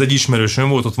 Nekem ez egy ismerősöm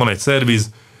volt, ott van egy szerviz,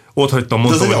 ott hagytam, Ez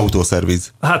mondtam, egy hogy,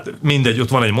 autószerviz. hát mindegy, ott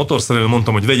van egy motorszerelő,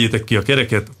 mondtam, hogy vegyétek ki a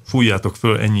kereket, fújjátok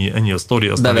föl, ennyi a sztori,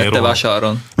 aztán Bevette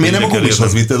vásáron. Miért nem a Ide kell gumishoz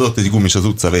érnem. vitted, ott egy gumis az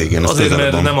utca végén? Azért,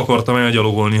 mert nem akartam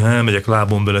elgyalogolni, ha elmegyek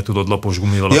lábon bele, tudod, lapos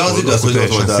gumival. Ja, az akkor- igaz, akkor hogy ott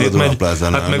teljesen voltál a szétmegy.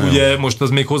 Dunaplázánál, Hát meg nem? ugye most az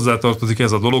még hozzátartozik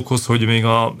ez a dologhoz, hogy még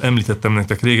említettem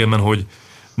nektek régebben, hogy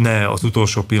ne az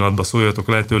utolsó pillanatban szóljatok,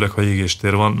 lehetőleg, ha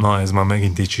égéstér van, na ez már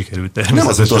megint így sikerült. Nem az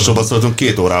Természetesen. utolsóban szóltunk,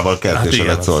 2 órával Hát kertésre igen,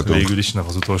 lett az szóltunk. végül is nem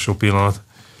az utolsó pillanat.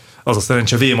 Az a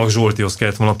szerencse, Vémag Zsoltihoz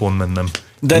kellett volna pont mennem.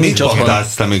 De Mit nincs otthon.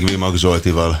 paktálsz te még Vémag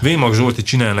Zsoltival? Vémag Zsolti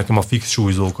csinál nekem a fix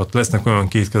súlyzókat. Lesznek olyan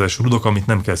kétkezes rudok, amit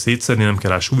nem kell szétszedni, nem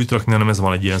kell rá súlyt rakni, hanem ez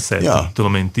van egy ilyen szett, Ja.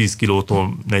 tudom én 10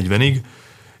 kilótól 40-ig,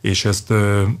 és ezt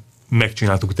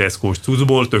megcsináltuk Tesco-s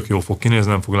cuccból, tök jó fog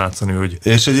kinézni, nem fog látszani, hogy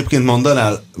És egyébként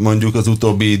mondanál mondjuk az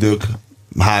utóbbi idők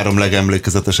 3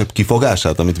 legemlékezetesebb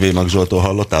kifogását, amit Vémag Zsoltól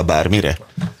hallottál bármire?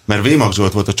 Mert Vémag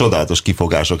Zsolt volt a csodálatos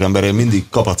kifogások ember, én mindig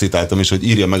kapacitáltam is, hogy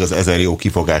írja meg az 1000 jó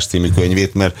kifogás című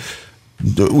könyvét, mert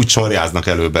úgy sorjáznak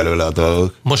elő belőle a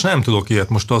dolgok. most nem tudok ilyet,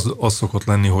 most az szokott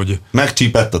lenni, hogy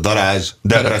Megcsípett a darázs,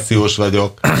 depressziós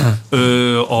vagyok.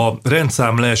 a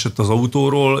rendszám leesett az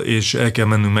autóról, és el kell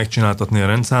mennünk megcsináltatni a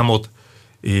rendszámot,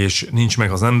 és nincs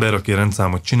meg az ember, aki a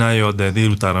rendszámot csinálja, de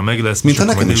délutánra meg lesz. Mintha és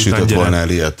akkor nekem is délután sütött gyere. volna el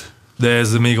ilyet. De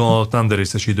ez még a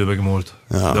Thunderészes időben volt.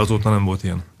 Ja. De azóta nem volt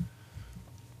ilyen.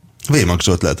 Vémag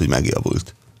Zsolt lehet, hogy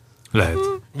megjavult. Lehet.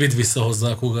 Vidd vissza hozzá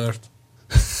a kugárt.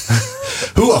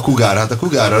 Hú, a kugár, hát a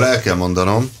kugárral el kell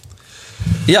mondanom.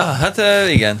 Ja, hát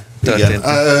igen, történt.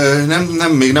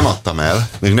 Igen, még nem adtam el,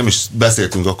 még nem is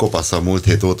beszéltünk a kopasszal múlt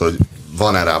hét óta, hogy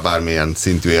van-e rá bármilyen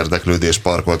szintű érdeklődés,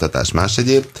 parkoltatás, más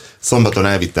egyéb. Szombaton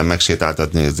elvittem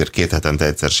megsétáltatni, ezért 2 hetente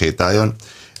egyszer sétáljon.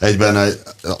 Egyben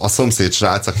a szomszéd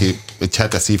srác, aki egy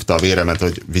hete szívta a véremet,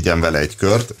 hogy vigyem vele egy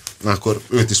kört, akkor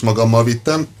őt is magammal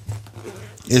vittem,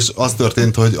 és az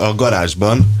történt, hogy a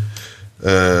garázsban,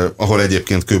 ahol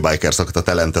egyébként kőbiker szokta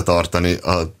telente tartani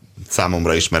a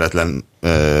számomra ismeretlen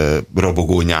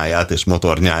robogónyáját és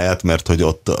motornyáját, mert hogy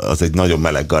ott az egy nagyon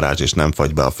meleg garázs, és nem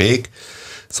fagy be a fék.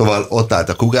 Szóval ott állt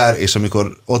a kugár, és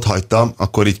amikor ott hagytam,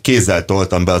 akkor így kézzel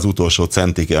toltam be az utolsó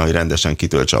centiken, hogy rendesen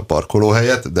kitöltse a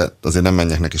parkolóhelyet, de azért nem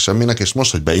menjek neki semminek, és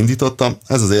most, hogy beindítottam,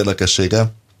 ez az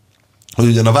érdekessége, hogy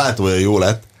ugyan a váltója jó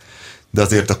lett, de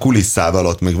azért a kulisszával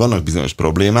ott még vannak bizonyos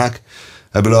problémák.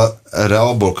 Erre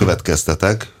abból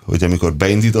következtetek, hogy amikor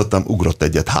beindítottam, ugrott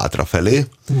egyet hátrafelé,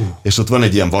 és ott van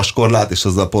egy ilyen vaskorlát, és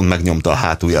azzal pont megnyomta a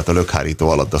hátulját a lökhárító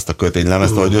alatt azt a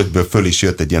köténylemezt, hogy ötből föl is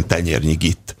jött egy ilyen tenyérnyi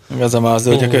gitt. Az a már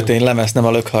hogy a kötény lemez, nem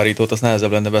a lökharítót, azt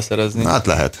nehezebb lenne beszerezni. Hát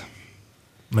lehet.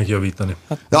 Megjavítani.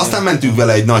 De aztán mentünk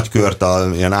vele egy nagy kört,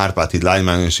 ilyen Árpád híd,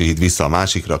 Lánymányosi híd vissza a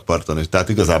másik rakparton, és tehát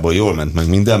igazából jól ment meg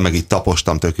minden, meg így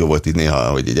tapostam, tök jó volt így néha,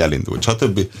 hogy így elindult,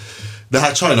 stb. De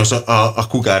hát sajnos a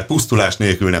kugár pusztulás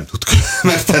nélkül nem tud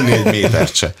megtenni egy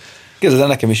métert se. Képzeld,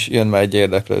 nekem is jön már egy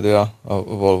érdeklődő a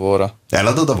Volvo-ra.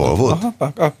 Eladod a Volvo-t?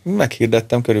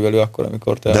 Meghirdettem körülbelül akkor,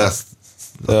 amikor te... De ezt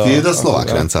a tiéd a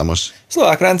szlovák rendszámos.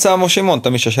 Szlovák rendszámos, én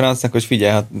mondtam is a srácnak, hogy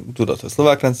figyelj, hát tudod, hogy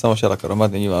szlovák rendszámos, el akarom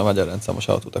adni, nyilván a magyar rendszámos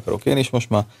autót akarok én is most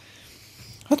már.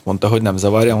 Hát mondta, hogy nem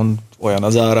zavarja, mond, olyan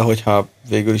az ára, hogyha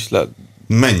végül is le...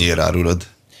 Mennyire árulod?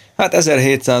 Hát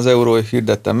 1700 euró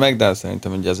hirdettem meg, de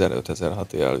szerintem egy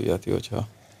 1500-1600 elviheti, hogyha...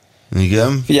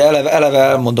 Igen. Figyelj, eleve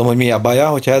elmondom, hogy mi a baja,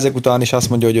 hogyha ezek után is azt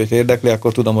mondja, hogy őt érdekli,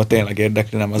 akkor tudom, hogy tényleg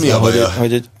érdekli, nem az, Mi a baja?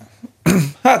 hogy egy...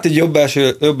 Hát egy jobb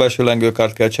első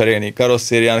lengőkart kell cserélni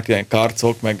karosszériának, ilyen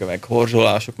karcok, meg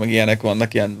horzsolások, meg ilyenek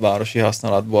vannak, ilyen városi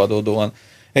használatból adódóan.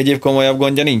 Egyéb komolyabb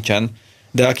gondja nincsen,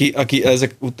 de aki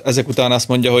ezek után azt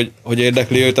mondja, hogy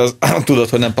érdekli őt, az tudod,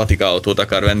 hogy nem patika autót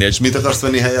akar venni. És mit akarsz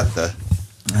venni helyette?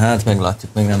 Hát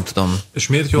meglátjuk, meg nem tudom. És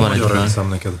miért jó a Van egy magyar olyan. rendszám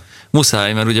neked?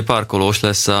 Muszáj, mert ugye parkolós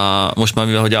lesz most már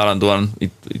mivel, hogy állandóan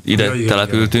ide Ja, igen,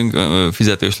 települtünk,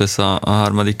 fizetős lesz a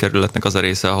 3. kerületnek az a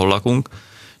része, ahol lakunk,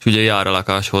 és ugye jár a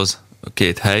lakáshoz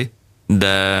 2 hely,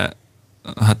 de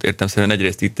hát értelemszerűen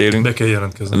egyrészt itt élünk. Be kell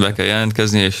jelentkezni. Be kell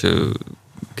jelentkezni, és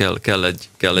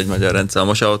kell egy magyar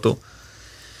rendszámos autó.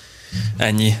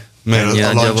 Ennyi. Mert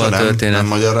a Lancia nem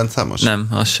magyar rendszámos? Nem,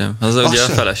 az sem. Az ugye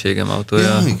sem? A feleségem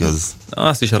autója. Ja, igaz.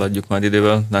 Azt is eladjuk majd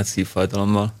idővel, nagy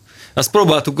szívfájdalommal. Azt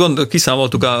próbáltuk,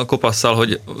 kiszámoltuk a kopasszal,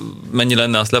 hogy mennyi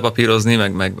lenne azt lepapírozni,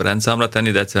 meg rendszámra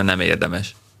tenni, de egyszerűen nem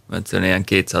érdemes. Egyszerűen ilyen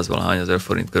 200-valahány ezer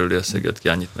forint körüli összeg jött ki,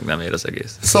 annyit meg nem ér az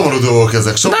egész. Szomorú dolgok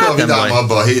ezek. Sokkal nem vidámabb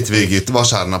a hétvégét.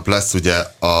 Vasárnap lesz ugye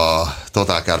a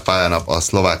Total Car pályanap a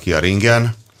Szlovákia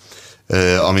ringen,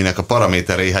 aminek a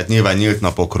paraméterei, hát nyilván nyílt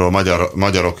napokról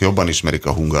magyarok jobban ismerik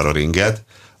a Hungaroringet.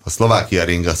 A Szlovákia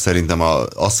ring az szerintem az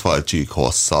aszfaltcsík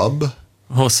hosszabb.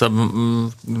 Hosszabb,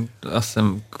 azt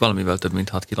hiszem valamivel több, mint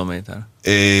 6 kilométer.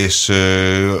 És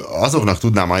azoknak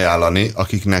tudnám ajánlani,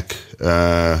 akiknek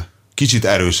kicsit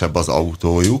erősebb az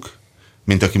autójuk,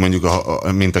 mint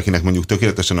akinek mondjuk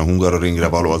tökéletesen a Hungaroringre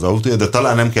való az autója, de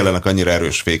talán nem kellenek annyira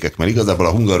erős fékek, mert igazából a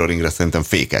Hungaroringre szerintem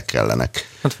fékek kellenek.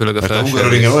 Hát főleg mert a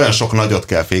Hungaroringen olyan sok nagyot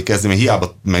kell fékezni, mert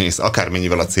hiába mész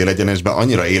akármennyivel a célegyenesbe,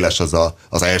 annyira éles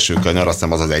az első kanyar, azt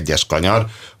hiszem az egyes kanyar,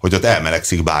 hogy ott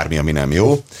elmelegszik bármi, ami nem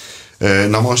jó.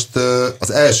 Na most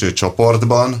az első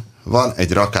csoportban van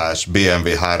egy rakás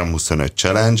BMW 325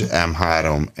 Challenge,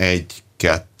 M3 1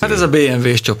 2. Hát ez a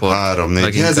BMW-s csoport. 3,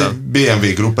 4. Ez egy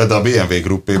BMW Gruppe, de a BMW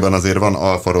Gruppében azért van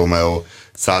Alfa Romeo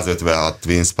 156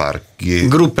 Twinspark.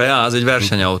 Gruppe, az egy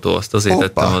versenyautó, azt azért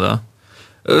tettem oda.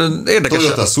 Érdekes.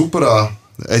 Toyota Supra,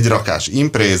 egy rakás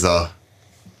Impreza,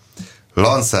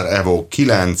 Lancer Evo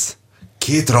 9,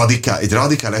 egy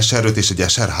radikál SR5 és egy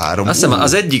SR3. Azt hiszem,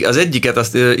 az egyiket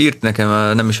azt írt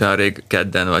nekem nem is olyan rég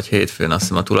kedden vagy hétfőn, azt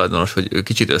hiszem a tulajdonos, hogy ő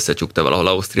kicsit összecsukta valahol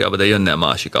Ausztriába, de jönne a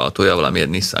másik autója, valamilyen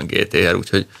Nissan GT-R,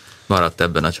 úgyhogy maradt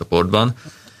ebben a csoportban.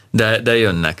 De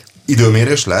jönnek.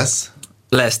 Időmérés lesz?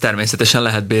 Lesz, természetesen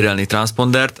lehet bérelni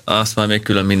transpondert, azt már még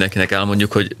külön mindenkinek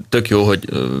elmondjuk, hogy tök jó, hogy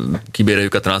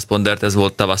kibéreljük a transpondert, ez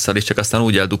volt tavasszal is, csak aztán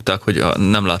úgy eldugták, hogy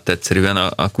nem látta egyszerűen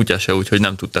a kutya se, úgyhogy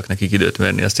nem tudtak nekik időt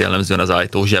mérni, azt jellemzően az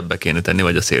ajtó zsebbe kéne tenni,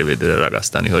 vagy a szélvédőre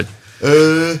ragasztani, hogy...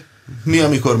 Mi,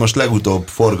 amikor most legutóbb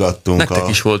forgattunk nektek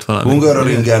is volt valami.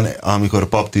 Hungaroringen, amikor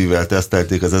PAP-vel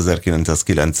tesztelték az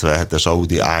 1997-es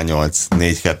Audi A8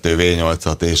 4.2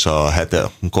 V8-at és a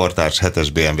kortárs 7-es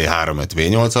BMW 3.5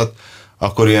 V8-at,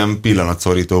 akkor ilyen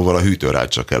pillanatszorítóval a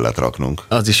hűtőrácsra kellett raknunk.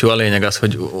 Az is jó, a lényeg az,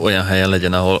 hogy olyan helyen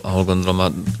legyen, ahol gondolom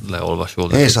a leolvasó.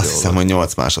 És azt hiszem, hogy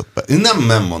 8 másodperc.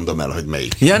 Nem mondom el, hogy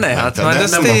melyik. Ja ne, hát már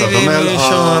ez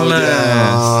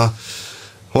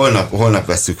Holnap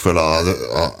vesszük föl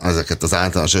ezeket az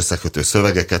általános összekötő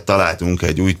szövegeket, találtunk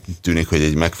úgy tűnik, hogy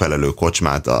egy megfelelő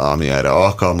kocsmát, ami erre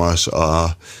alkalmas,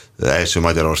 az első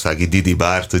magyarországi Didi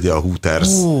Bárt, ugye a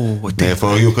Hooters-nél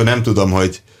fogjuk, nem tudom,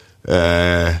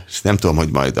 hogy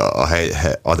majd a hely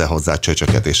ad-e hozzá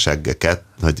csöcsöket és seggeket,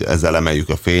 hogy ezzel emeljük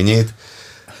a fényét.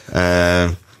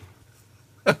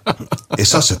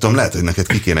 És azt sem tudom, lehet, hogy neked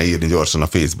ki kéne írni gyorsan a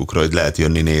Facebookra, hogy lehet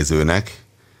jönni nézőnek.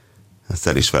 Ezt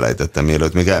el is felejtettem,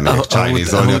 mielőtt még elmegyek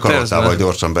csájnizolni a karotával,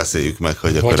 gyorsan beszéljük meg,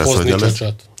 hogy akkor ez hogyan lesz.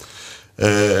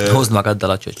 Hozd magaddal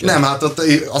a csöcsöt. Nem, hát ott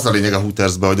az a lényeg a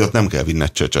Hootersben, hogy ott nem kell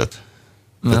vinned csöcsöt.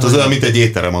 Tehát az olyan, mint egy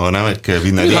étterem, ahol nem kell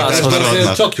vinni egy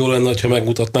étterem. Csak jó lenne, ha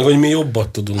megmutatnánk, hogy mi jobbat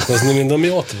tudunk hozni, mint ami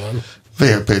ott van.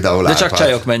 Például de csak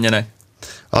csajok menjenek.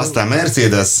 Aztán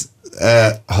Mercedes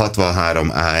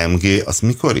E63 AMG, az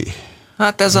mikori?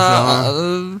 Hát ez a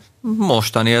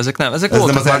mostani, ezek nem. Ezek voltak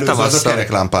nem az már előző, tavasszal. az a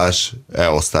kereklámpás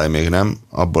E-osztály még nem?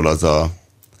 Abból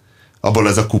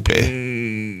ez a kupé.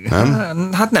 Nem?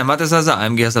 Hát nem, hát ez az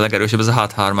AMG, ez a legerősebb, ez a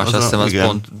 6.3-as, azt hiszem, az igen,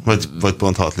 pont... Vagy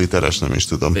pont 6 literes, nem is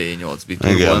tudom. V8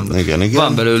 biturbo. Igen.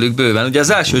 Van belőlük bőven. Ugye az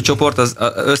első csoport az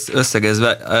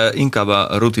összegezve inkább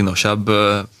a rutinosabb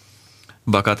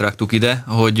bakat raktuk ide,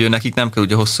 hogy nekik nem kell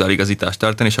ugye hosszú eligazítást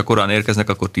tartani, és ha korán érkeznek,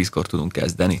 akkor 10-kor tudunk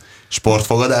kezdeni.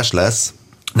 Sportfogadás lesz?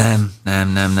 Nem.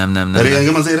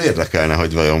 Engem azért érdekelne,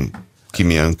 hogy vajon ki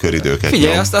milyen köridőket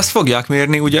Figyelj, nyom. azt fogják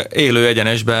mérni, ugye élő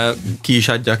egyenesbe ki is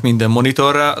adják minden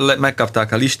monitorra,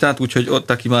 megkapták a listát, úgyhogy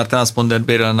ott, aki már transpondert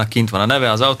bérelnek, kint van a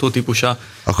neve, az autótípusa.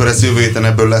 Akkor ez jövő héten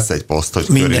ebből lesz egy poszt, hogy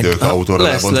köridők autóra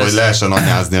lebont, vagy lehessen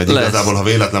anyázni, hogy igazából, ha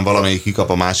véletlen valamelyik kikap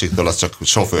a másiktól, az csak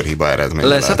sofőrhiba eredmény.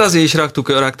 Lesz, hát azért is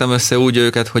raktam össze úgy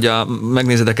őket, hogy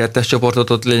megnézed a 2-es csoportot,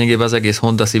 ott lényegében az egész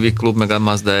Honda Civic klub, meg a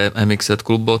Mazda MX-5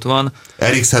 klub ott van.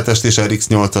 RX-7-est és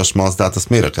RX-8-as Mazdát, azt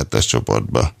miért a 2-es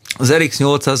csoportba? Az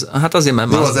RX-8 az, hát azért,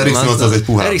 mert... Jó, az RX-8 az egy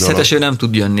puhább RX-7-es ő nem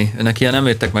tud jönni. Neki nem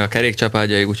értek meg a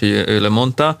kerékcsapágyai, úgyhogy ő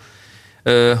lemondta.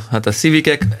 Hát a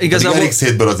Civicek... Igazából...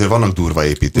 RX-7-ből azért vannak durva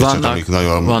építések, amik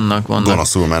nagyon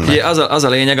gonoszul mennek. Az a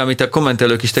lényeg, amit a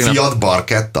kommentelők is tegnap... Fiat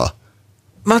Barchetta?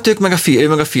 Hát ők meg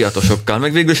a fiatosokkal,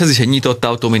 meg végül is ez is egy nyitott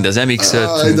autó, mint az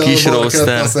MX-5, kis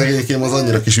roadster. A szegénykém az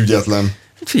annyira kis ügyetlen.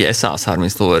 Figyelj,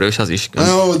 130 lóerős, az is.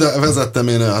 Jó, de vezettem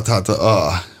én,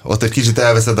 ott egy kicsit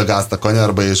elveszed a gázt a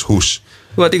kanyarba, és hús.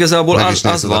 Hát igazából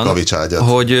az van, kavicságyat.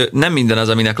 hogy nem minden az,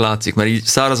 aminek látszik, mert így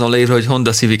szárazon leírva, hogy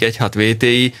Honda Civic 1.6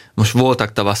 VTI, most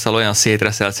voltak tavasszal olyan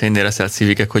szétreszelt, szénéreszelt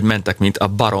Civicek, hogy mentek, mint a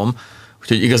barom,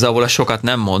 úgyhogy igazából ez sokat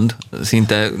nem mond,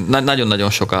 szinte nagyon-nagyon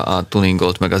sok a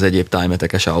tuningolt, meg az egyéb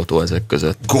tájmetekes autó ezek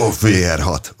között. Golf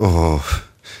VR6. Oh.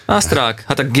 Aztrák,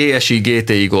 hát a GSI,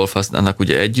 GTI Golf, annak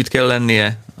ugye együtt kell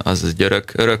lennie, az egy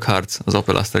örök harc, az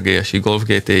Opel Astra GSI Golf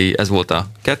GTI, ez volt a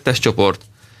 2-es csoport.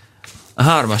 A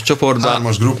 3-as csoportban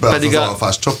 3-as gruppban pedig az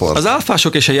alfás csoport. Az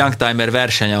alfások és a Youngtimer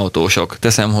versenyautósok.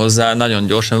 Teszem hozzá nagyon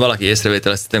gyorsan, valaki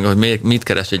észrevételeztem, hogy mit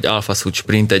keres egy Alfa Sud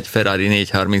Sprint egy Ferrari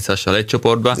 430-assal egy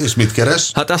csoportban. És mit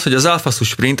keres? Hát az, hogy az Alfa Sud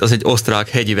Sprint az egy osztrák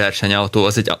hegyi versenyautó,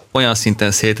 az egy olyan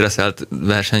szinten szétreszelt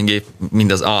versenygép,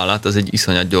 mint az állat, az egy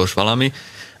iszonyat gyors valami.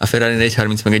 A Ferrari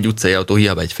 430 meg egy utcai autó,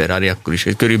 hiába egy Ferrari, akkor is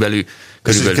körülbelül.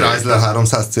 És egy Chrysler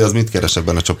 300C az mit keres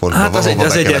ebben a csoportban? Hát az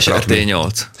egy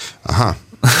SRT8. Aha.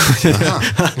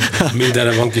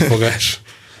 Mindenre van kifogás.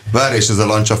 Várj, és ez a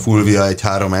Lancia Fulvia egy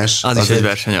 3S. Az is egy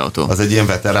versenyautó. Az egy ilyen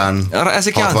veterán.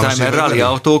 Ezek Youngtimer rally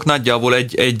autók, nagyjából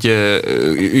egy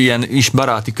ilyen is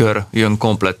baráti kör jön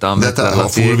kompletten. De a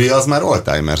Fulvia az már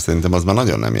oldtimer, szerintem az már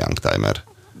nagyon nem Youngtimer.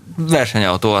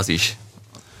 Versenyautó az is.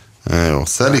 Jó,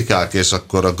 szelikák, és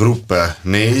akkor a Gruppe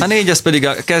 4. A 4 ez pedig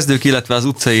a kezdők, illetve az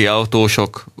utcai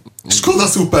autósok. Skoda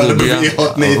Superb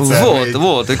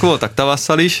V6 voltak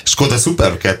tavasszal is. Skoda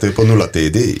Superb 2.0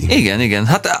 TDI. Igen.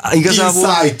 Hát igazából...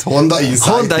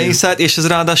 Honda Insight, és ez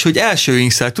ráadásul, hogy első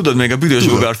Insight, tudod, még a büdös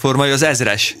bogár formája, az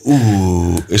 1000-es.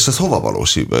 És ez hova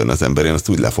valósítva az ember? Én azt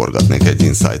úgy leforgatnék egy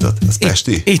Insightot. Ez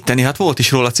pesti? Itteni, hát volt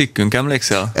is róla cikkünk,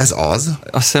 emlékszel? Ez az?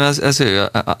 Azt hiszem ez ő,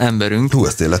 a emberünk. Hú,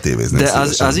 ezt én letévéznék. De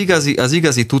az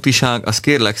igazi tutiság, az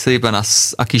kérlek szépen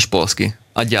a Kispolszki,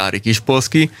 a gyári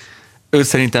Kispolszki. Őt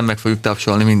szerintem meg fogjuk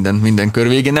tapsolni minden kör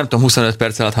végén. Nem tudom, 25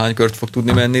 perc alatt hány kört fog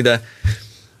tudni menni, de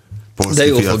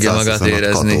jó fogja magát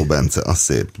érezni. Kató Bence, az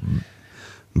szép.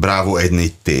 Bravo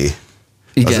 1.4T.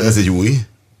 Igen. Ez egy új?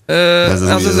 Az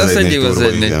egy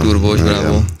 1.4 turbós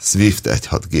Bravo. Swift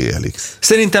 1.6 GLX.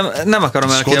 Szerintem nem akarom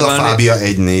elkiabálni. Skoda Fabia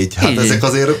 1.4. Hát ezek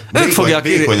azért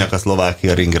vékonyak a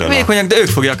Szlovákia ringre. Vékonyak, de ők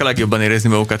fogják a legjobban érezni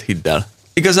magukat, hidd el.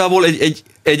 Igazából egy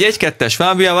 1.2-es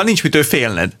Fabiával nincs mitől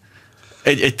félned.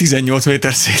 Egy 18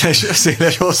 méter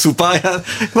széles hosszú pályán,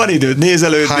 van időd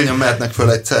nézelődni. Hányan mehetnek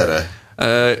föl egyszerre?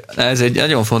 Ez egy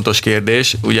nagyon fontos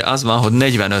kérdés. Ugye az van, hogy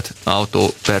 45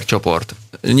 autó per csoport.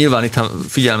 Nyilván itt, ha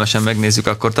figyelmesen megnézzük,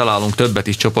 akkor találunk többet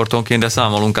is csoportonként, de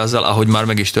számolunk azzal, ahogy már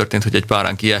meg is történt, hogy egy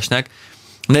páran kiesnek.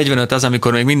 45 az,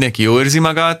 amikor még mindenki jól érzi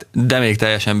magát, de még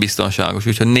teljesen biztonságos.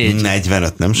 Úgyhogy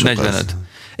 45 nem sok 45. Az?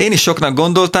 Én is soknak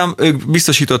gondoltam, ők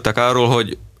biztosítottak arról,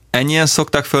 hogy ennyien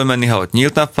szoktak fölmenni, ha ott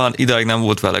nyílt nap van, idáig nem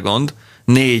volt vele gond.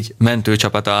 4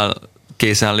 mentőcsapat áll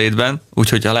készenlétben,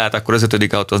 úgyhogy ha lehet, akkor az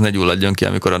 5. autó az ne gyulladjon ki,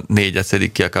 amikor a 4-et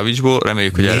szedik ki a kavicsból.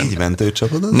 Reméljük, hogy 4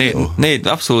 mentőcsapat? 4,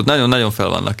 abszolút, nagyon-nagyon fel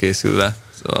vannak készülve.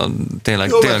 Szóval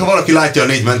tényleg. Ha valaki látja a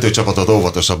 4 mentőcsapatot,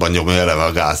 óvatosabban nyomja eleve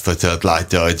a gázt, hogyha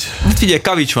látja, hogy... Hát figyelj,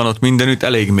 kavics van ott mindenütt,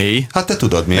 elég mély. Hát te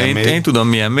tudod, milyen mély. Én tudom,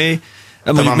 milyen mély.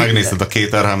 Te már megnézted a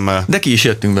Caterhammel. De ki is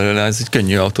jöttünk belőle, ez egy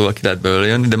könnyű autó, aki lehet belőle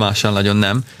jönni, de mással nagyon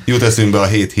nem. Jut eszünkbe a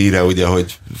hét híre, ugye,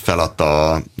 hogy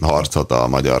feladta a harcot a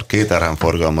magyar Caterham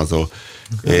forgalmazó,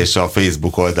 és a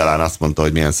Facebook oldalán azt mondta,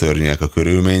 hogy milyen szörnyűek a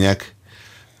körülmények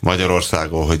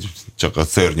Magyarországon, hogy csak a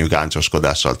szörnyű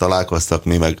gáncsoskodással találkoztak,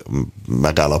 mi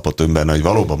megállapodtunk benne, hogy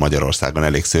valóban Magyarországon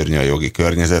elég szörnyű a jogi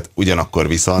környezet, ugyanakkor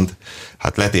viszont,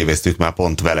 hát letéveztük már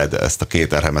pont veled ezt a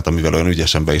Caterhamet, amivel olyan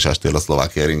ügyesen be is estél a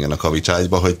Szlovákia ringen a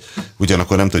kavicságyba, hogy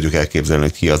ugyanakkor nem tudjuk elképzelni,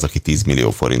 hogy ki az, aki 10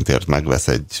 millió forintért megvesz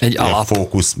egy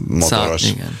Focus motoros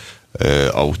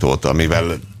autót,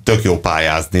 amivel tök jó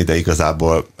pályázni, de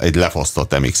igazából egy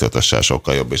lefosztott MX-5-össel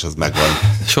sokkal jobb, és az megvan.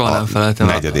 Soha nem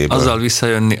felejtem. Azzal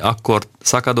visszajönni, akkor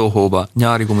szakadó hóba,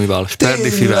 nyári gumival,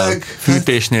 sperdifivel,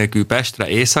 fűtés nélkül Pestre,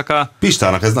 éjszaka.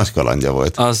 Pistának ez nagy kalandja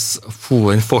volt.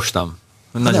 Én fostam.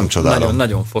 Nem csodálom.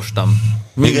 Nagyon fostam.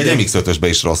 Még egy MX-5-ösbe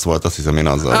is rossz volt, azt hiszem én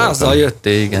azzal. Azzal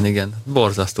jöttél, igen.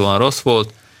 Borzasztóan rossz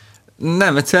volt.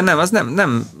 Nem, egyszerűen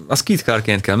nem, az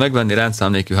kitkárként kell megvenni,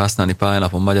 rendszám nélkül használni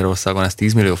pályánapon Magyarországon, ezt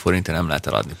 10 millió forintért nem lehet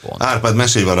eladni pont. Árpád,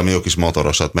 mesélj valami jó kis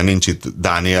motorosat, mert nincs itt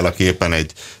Dániel, aki éppen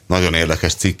egy nagyon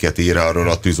érdekes cikket ír arról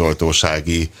a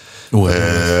tűzoltósági,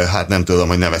 hát nem tudom,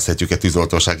 hogy nevezhetjük-e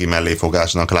tűzoltósági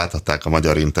melléfogásnak, láthatták a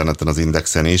magyar interneten, az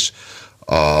Indexen is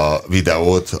a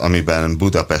videót, amiben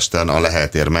Budapesten a Lehel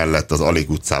tér mellett az Alig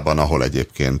utcában, ahol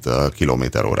egyébként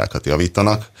kilométerórákat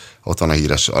javítanak. Ott van a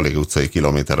híres Alig utcai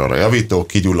kilométeróra javító,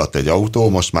 kigyulladt egy autó,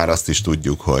 most már azt is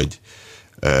tudjuk, hogy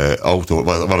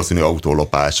valószínű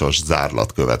autólopásos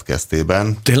zárlat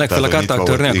következtében. Tényleg fel akarták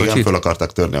törni a kocsit? Igen, fel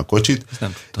akarták törni a kocsit,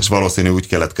 és valószínű úgy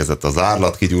keletkezett a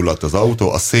zárlat, kigyulladt az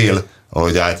autó, a szél,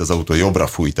 ahogy állt az autó, jobbra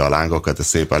fújta a lángokat, ez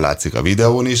szépen látszik a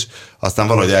videón is, aztán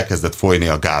valahogy elkezdett folyni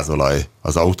a gázolaj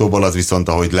az autóból, az viszont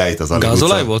ahogy lejt az Alig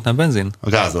Gázolaj utca, volt, nem benzin? A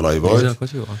gázolaj volt.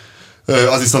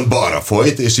 Az viszont balra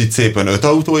folyt, és így szépen 5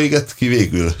 autó égett ki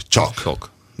végül csak. Sok.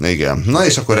 Igen. Na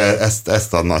és akkor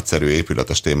ezt a nagyszerű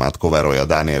épületes témát coverolja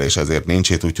Dániel, és ezért nincs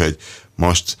itt, úgyhogy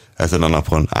most ezen a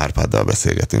napon Árpáddal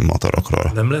beszélgetünk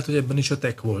motorokról. Nem lehet, hogy ebben is a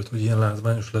tech volt, hogy ilyen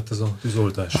látványos lett ez a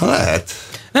tűzoltás? Lehet.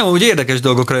 Nem, úgy érdekes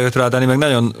dolgokra jött rá, Dani, meg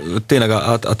nagyon, tényleg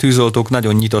a tűzoltók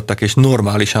nagyon nyitottak és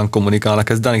normálisan kommunikálnak.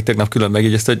 Ez Dani tegnap külön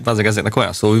megjegyezte, hogy azért ezeknek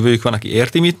olyan szóvivőjük van, aki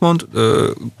érti, mit mond,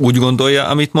 úgy gondolja,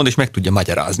 amit mond, és meg tudja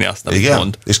magyarázni azt, amit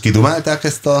mond. És kidumálták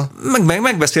ezt a...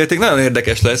 Megbeszélték, nagyon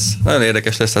érdekes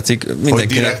lesz a cikk. Hogy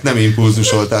direkt nem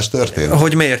impulzusoltás történt?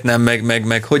 Hogy miért nem,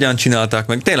 meg hogyan csinálták,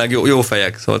 meg tényleg jó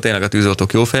fejek, szóval tényleg a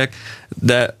tűzoltók jó fejek,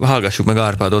 de hallgassuk meg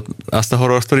Árpádot. Azt a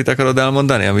horror sztorit akarod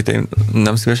elmondani, amit én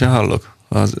nem szívesen hallok?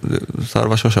 Az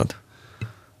szarvasosat?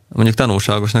 Mondjuk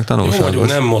tanulságosnak tanulságos. Jó,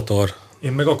 nem motor.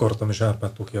 Én meg akartam is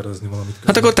Árpádtól kérdezni valamit.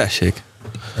 Hát akkor tessék.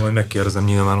 Majd megkérdezem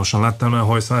nyilvánosan. Láttál már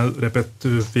hajszál repett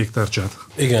féktárcsát?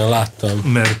 Igen, láttam.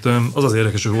 Mert az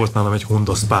érdekes, hogy volt nálam egy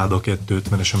Honda Spada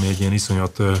 250-es, ami egy ilyen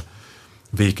iszonyat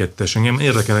V2-es. Engem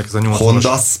érdekelnek ez a 80-as...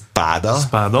 Honda Spada?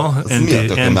 Spada. Az mi a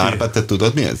tököm, Árpád, te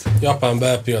tudod mi ez? Japán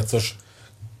belpiacos,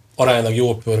 aránylag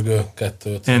jól pörgő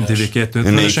 250-es. NTV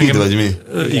 250-es. Naked vagy mi?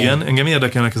 Igen, engem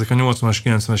érdekelnek ezek a 80-as,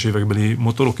 90-es évekbeli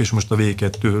motorok, és most a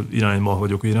V2 irányba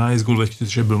vagyok így ráizgulva,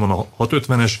 és ebből van a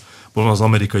 650-es, van az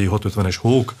amerikai 650-es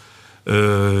Hawk,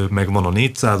 meg van a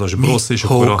 400-as Bros, és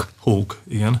Hawk. akkor a Hawk,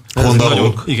 igen. Honda nagyon,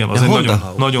 Hawk. igen, az egy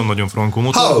nagyon-nagyon frankó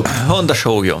motor. Hawk. Honda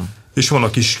sógjon. És van a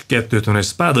kis 250-es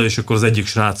Spada, és akkor az egyik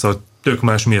sráccal tök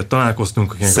más miatt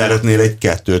találkoztunk. Szeretnél egy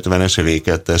 250-es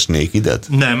V2-es Nakedet?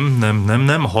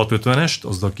 Nem, 650-est,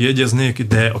 azzal kiegyeznék,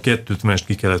 de a 250-est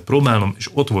ki kellett próbálnom, és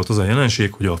ott volt az a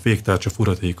jelenség, hogy a féktárcsa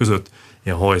furatai között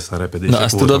ilyen hajszárepedések Na,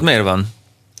 ezt voltak. tudod, miért van?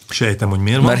 Sejtem, hogy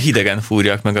miért van. Mert hidegen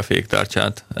fúrják meg a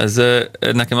féktárcsát. Ez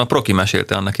nekem a Proki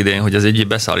mesélte annak idején, hogy ez egy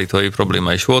beszállítói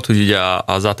probléma is volt, hogy ugye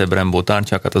az ATE Brembo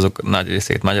tárcsákat, azok nagy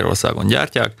részét Magyarországon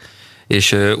gyártják,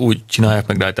 és úgy csinálják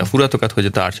meg rajta a furatokat, hogy a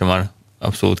tárcsa már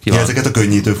abszolút ki van. Ezeket a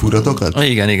könnyítő furatokat?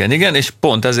 Igen, és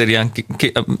pont ezért ilyen,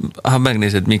 ha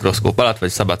megnézed mikroszkóp alatt, vagy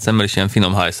szabad szemmel is ilyen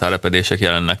finom hajszárepedések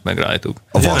jelennek meg rajtuk.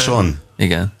 A vason?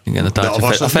 Igen, a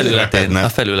tárcsa a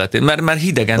felületén, mert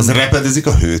hidegen. Az repedezik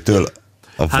a hőtől.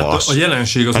 A vas. A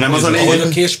jelenség az, hanem az ahogy a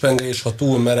késpenge is, ha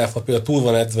túl merev, ha például túl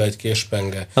van edzve egy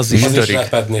késpenge, az is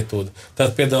repedni tud.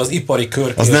 Tehát például az ipari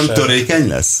körkések... Az nem törékeny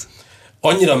lesz?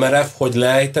 Annyira merev, hogy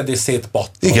lejted és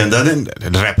szétpattan. Igen,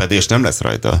 de repedés nem lesz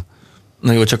rajta.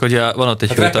 Na jó, csak ugye van ott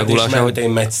egy hőtagolás,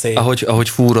 ahogy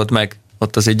fúrod meg,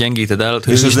 ott azért gyengíted el.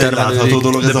 És ez egy látható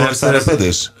dolog, ez a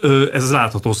hajszárepedés? Ez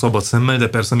látható szabad szemmel, de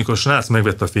persze amikor a srác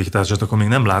megvette a féktárcsát, akkor még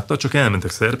nem látta, csak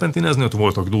elmentek szerpentinezni, ott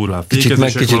voltak durvább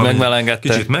fékezések. Kicsit megmelengette.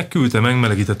 Kicsit megküldte,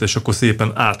 megmelegítette, és akkor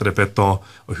szépen átrepett a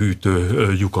hűtő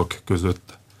lyukak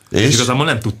között. És igazából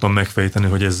nem tudtam megfejteni,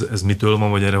 hogy ez mitől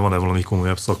van, vagy erre van-e valami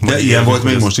komolyabb szakmai. De ilyen volt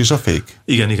még most is a fék?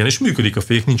 Igen, és működik a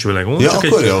fék, nincs vele gond. Ja,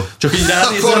 akkor jó. Csak így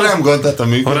ránézel, akkor nem gond, tehát a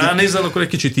működik. Ha ránézel, akkor egy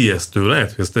kicsit ijesztő.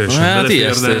 Lehet, hogy ez teljesen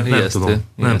belefér, de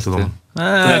nem tudom.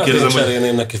 Elkérdezem, hogy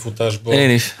cserélném neki futásból. Én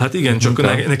is. Hát igen,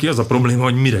 csak neki az a probléma,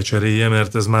 hogy mire cserélje,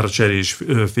 mert ez már a cserés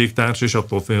féktárcsa, és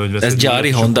attól fél, hogy ez gyári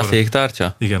Honda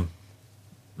féktárcsa? Igen.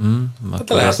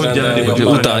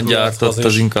 Utángyártott,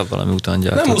 az inkább valami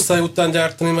utángyártott. Nem muszáj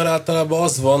utángyártani, mert általában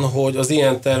az van, hogy az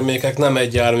ilyen termékek nem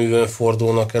egy járművön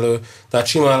fordulnak elő. Tehát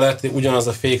simán lehet, ugyanaz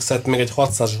a fékszet még egy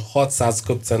 600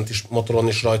 köbcentis motoron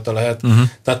is rajta lehet.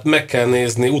 Tehát meg kell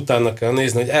nézni, utána kell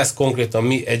nézni, hogy ez konkrétan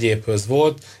mi egyébhöz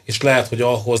volt, és lehet, hogy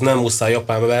ahhoz nem muszáj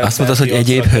japánba belőle. Azt mondod, hogy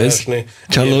egyébhöz?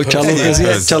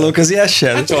 Csalóközi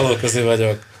essel? Hát csalóközi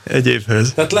vagyok.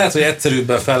 Egyébhöz. Tehát lehet, hogy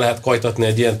egyszerűbben fel lehet kajtatni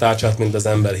egy ilyen tárcsát, mint az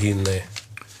ember hinné.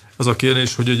 Az a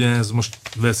kérdés, hogy ugye ez most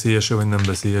veszélyes-e, vagy nem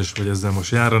veszélyes, vagy ezzel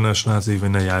most járjon a srácig, vagy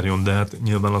ne járjon, de hát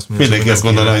nyilván azt mondja, mindenki azt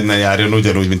mondaná, hogy ne járjon,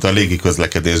 ugyanúgy, mint a légi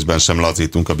közlekedésben sem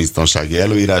lazítunk a biztonsági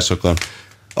előírásokon.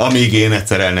 Amíg én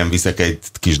egyszer el nem viszek egy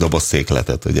kis doboz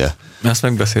székletet, ugye? Ezt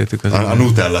megbeszéltük. A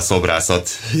Nutella szobrászat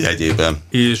jegyében.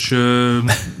 És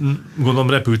gondolom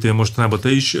repültél mostanában,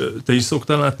 te is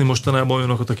szoktál látni mostanában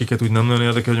olyanokat, akiket úgy nem nagyon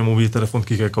érdekel, hogy a mobiltelefont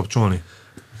ki kell kapcsolni?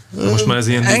 Most már ez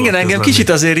ilyen engem kicsit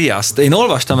azért riaszt. Én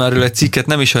olvastam erről egy cikket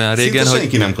nem is olyan régen, hogy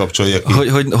senki nem kapcsolja ki.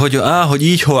 Hogy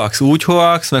így hoax, úgy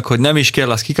hoax, meg hogy nem is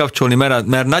kell azt kikapcsolni,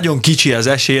 mert nagyon kicsi az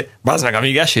esély. Bazd meg,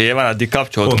 amíg esélye van, addig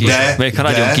kapcsolt ki. Még ha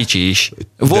nagyon kicsi is.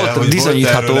 Volt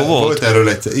bizonyítható volt. Volt erről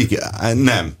egy, igen,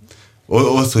 nem.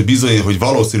 az, hogy bizony, hogy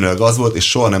valószínűleg az volt, és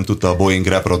soha nem tudta a Boeing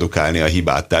reprodukálni a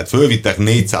hibát. Tehát fölvittek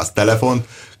 400 telefont,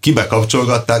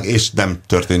 kibekapcsolgatták, és nem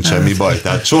történt semmi baj.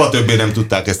 Tehát soha többé nem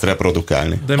tudták ezt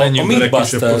reprodukálni. De menjünk a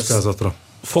legkisebb kockázatra.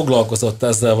 Foglalkozott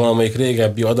ezzel valamelyik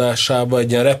régebbi adásába,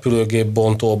 egy ilyen repülőgép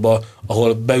bontóba,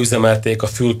 ahol beüzemelték a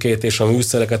fülkét és a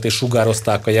műszereket, és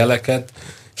sugározták a jeleket,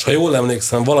 és ha jól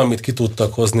emlékszem, valamit ki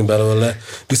tudtak hozni belőle.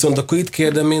 Viszont akkor itt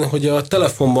kérdem én, hogy a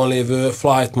telefonban lévő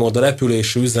flight mode, a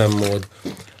repülési üzemmód,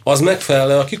 az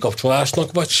megfelel a kikapcsolásnak,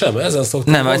 vagy sem? Ezen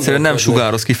szoktam nem, egyszerűen nem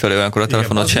sugároz kifelé olyankor a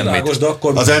telefonot semmit. Világos, de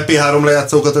akkor... Az MP3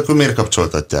 lejátszókat akkor miért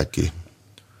kapcsoltatják ki?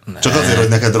 Csak azért, hogy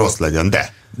neked rossz legyen,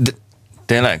 de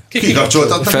tényleg?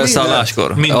 Kikapcsoltatnak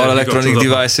felszálláskor? All electronic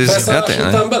devices.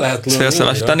 Után be lehet lőni.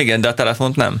 Felszállás után igen, de a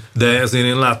telefont nem. De ezért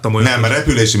én láttam olyan... Nem, a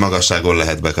repülési magasságon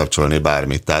lehet bekapcsolni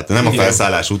bármit. Tehát nem a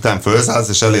felszállás után felszállsz,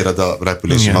 és eléred a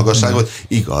repülési magasságot.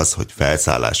 Igaz, hogy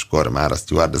felszálláskor már a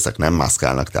stewardessek nem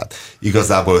mászkálnak, tehát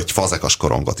igazából, hogy fazekas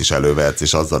korongot is elővehetsz,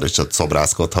 és azzal is ott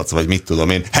szobrászkodhatsz, vagy mit tudom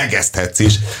én, hegeszthetsz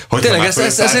is. Tényleg,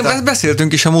 ezt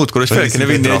beszéltünk is a múltkor, hogy fel kéne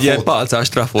vinni egy ilyen pálcás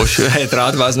trafos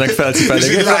helytrát, meg felcipelni.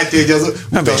 És látja, hogy az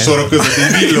utassorok között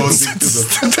így villózik,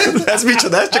 tudod. Ez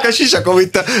micsoda? Ez csak a sisakom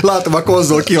itt, látom a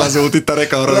konzol kihazult itt a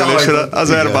rekarrelésre az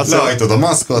Airbus-on. Lehajtod a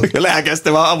maszkot.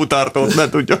 Leelkezdtem a amutartót, nem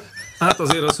tudja. Hát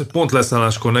azért az, hogy pont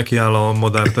leszálláskor nekiáll a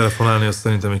madár telefonálni, azt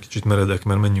szerintem egy kicsit meredek,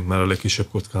 mert menjünk már a legkisebb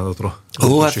kockázatra.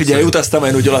 Ó, hát figyelj, utaztam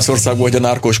én úgy Olaszországból, hogy a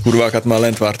narkós kurvákat már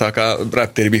lent várták a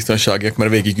reptéri biztonságiak,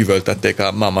 mert végig üvöltették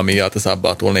a Mamma Mia-t, az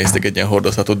Abbától nézték egy ilyen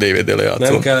hordozható DVD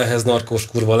lejátszón. Nem kell ehhez narkós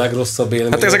kurva, a legrosszabb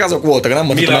élmény. Hát ezek azok voltak, nem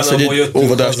mondhatom azt, hogy egy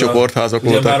óvodás csoportházak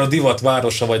voltak. Ugyebár a divat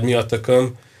városa vagy mi a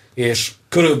tököm, és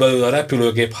körülbelül a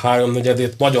repülőgép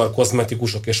 3/4-ét magyar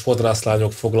kozmetikusok és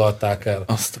fodrászlányok foglalták el.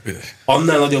 Azt a büdös.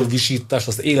 Annál nagyobb visítás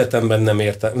az életemben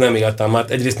nem éltem.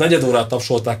 Hát egyrészt 4 órát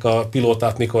tapsolták a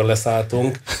pilótát, mikor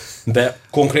leszálltunk, de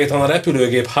konkrétan a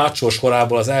repülőgép hátsó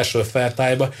sorából az első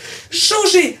feltájba: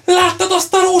 Zsuzsi, láttad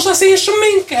azt a rózsaszín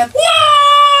sminket?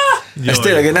 Ezt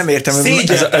tényleg én nem értem.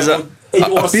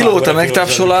 A pilóta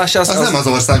megtapsolás az nem az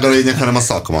ország a lényeg, hanem a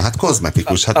szakma. Hát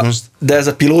kozmetikus. Hát most... De ez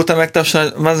a pilóta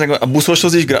megtapsolás, a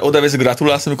buszoshoz is odavész,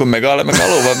 gratulálsz, amikor megáll meg a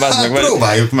lóval, hát meg.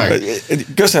 Próbáljuk meg.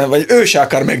 Köszönöm, vagy ő se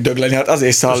akar megdögleni, hát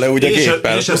azért száll le ugye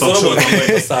géppel.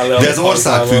 De ez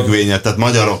országfüggvénye, tehát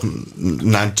magyarok,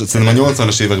 szerintem a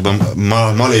 80-as években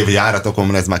ma lévő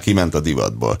járatokon ez már kiment a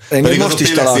divatból. Én még most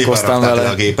is találkoztam vele.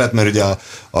 A gépet, mert ugye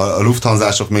a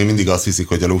Lufthansa-sok még mindig azt hiszik,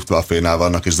 hogy a Luftwaffe-nál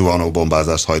vannak, és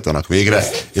zuhanóbombázást hajtanak végre,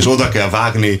 és oda kell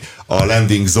vágni a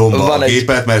landing zone-ba a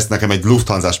gépet, mert ezt nekem egy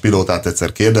Lufthansa-s pilótát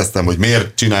egyszer kérdeztem, hogy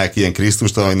miért csinálják ilyen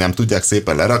Krisztustalan, hogy nem tudják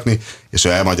szépen lerakni, és ő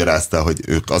elmagyarázta, hogy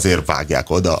ők azért vágják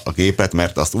oda a gépet,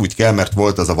 mert azt úgy kell, mert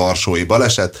volt az a varsói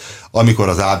baleset, amikor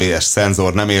az ABS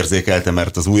szenzor nem érzékelte,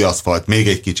 mert az új aszfalt még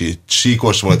egy kicsit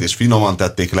síkos volt, és finoman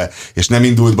tették le, és nem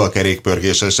indult be a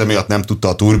kerékpörgésre, és emiatt nem tudta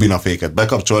a turbinaféket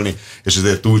bekapcsolni, és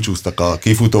ezért túlcsúsztak a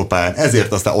kifutópályán,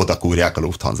 ezért aztán oda kúrják a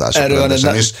Lufthansa-sok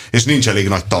rendesen, és nincs elég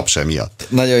nagy taps emiatt.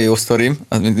 Nagyon jó sztori,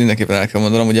 mindenképpen el kell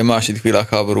mondanom, ugye a második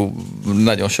világháború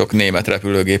nagyon sok német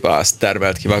repülőgép azt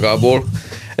tervelt ki magából,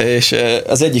 és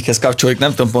az egyikhez kapcsoljuk, nem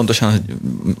tudom pontosan hogy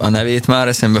a nevét, már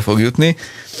eszembe fog jutni.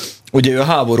 Ugye ő a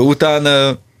háború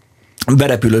után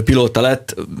berepülő pilóta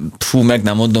lett, meg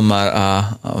nem mondom már,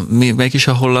 melyik is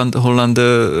a holland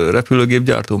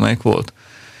repülőgépgyártó, melyik volt?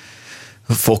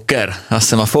 Fokker. Azt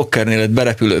hiszem a Fokkernél lett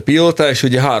berepülő pilóta, és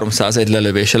ugye 301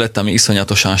 lelövése lett, ami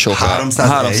iszonyatosan sok.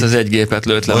 301 gépet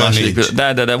lőtt le második.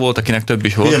 De volt, akinek több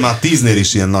is volt. Ugye már 10-nél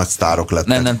is ilyen nagy sztárok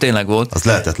lettek. Nem, tényleg volt. Az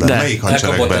lehetetlen. De. Melyik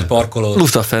hadseregben?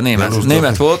 Luftwaffe,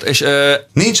 német volt. És,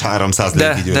 nincs 300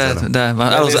 légigyőzelem. De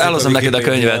elhozom neked a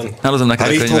könyvet.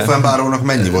 Richthofen-bárónak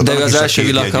mennyi volt? De az első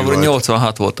világháború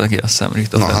 86 volt neki, azt hiszem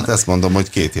Richthofen. Na hát ezt mondom, hogy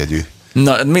 2 jegyű.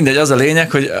 Na, mindegy, az a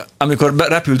lényeg, hogy amikor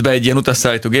repült be egy ilyen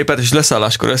utasszállító gépet, és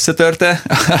leszálláskor összetörte,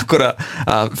 akkor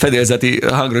a fedélzeti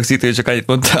hangrögzítő csak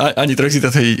annyit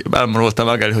rögzített, hogy így elmondta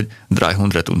magára, hogy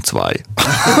 302.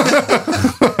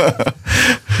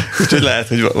 Úgyhogy lehet,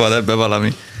 hogy van ebben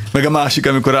valami. Meg a másik,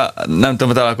 amikor nem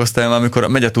tudom, találkoztál, amikor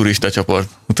megy a turista csoport,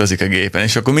 utazik a gépen,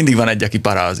 és akkor mindig van egy, aki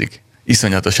parázik.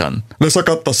 Iszonyatosan.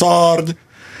 Leszakadt a szárny!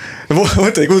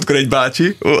 Volt egy útkor egy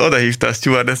bácsi, odahívta a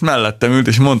stewardess, mellettem ült,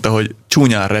 és mondta, hogy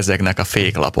csúnyán rezegnek a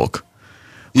féklapok.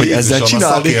 Hogy Jézusom,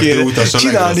 ezzel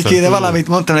csinálni kéne valamit,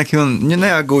 mondtam neki, hogy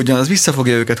ne aggódjon, az vissza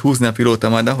fogja őket húzni a pilóta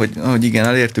majd, ahogy igen,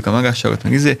 elértük a magasságot,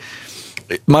 meg izé.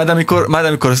 Majd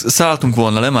amikor szálltunk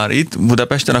volna le már itt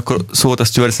Budapesten, akkor szólt a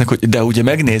stewardessnek, hogy de ugye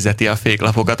megnézeti a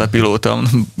féklapokat a pilóta.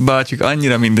 Bácsik,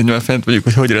 annyira mindegy, mert fent vagyunk,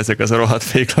 hogy rezeg az a rohadt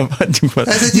féklap.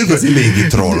 Ez egy igazi légi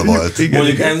troll volt.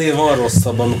 Mondjuk ennél van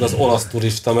rosszabb, amikor az olasz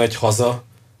turista megy haza,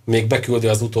 még beküldi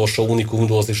az utolsó unikum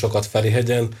dózisokat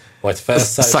Ferihegyen, majd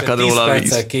felszáll, és 10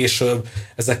 perccel később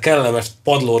ez a kellemes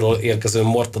padlóról érkező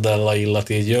mortadella illat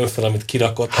így jön fel, amit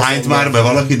kirakott. Hányt már be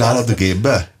valaki nálad a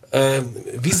gépbe?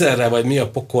 Vizerre vagy mi a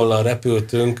pokollal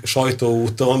repültünk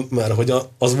sajtóúton, mert hogy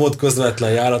az volt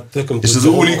közvetlen járat. És az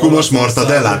unikumos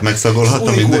mortadellát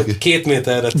megszagolhatta mindenki? 2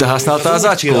 méterre. De használtál az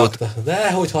zacskót?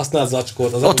 De hogy használt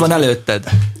zacskót? Ott van előtted.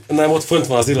 Nem, ott fönt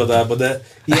van az irodában, de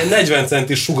ilyen 40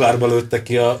 centis sugárba lőtte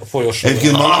ki a folyosóra.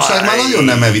 Egyébként manapság már nagyon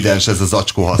nem evidens ez a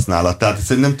zacskó használat. Tehát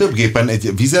szerintem több gépen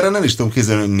egy vizeren el is tudom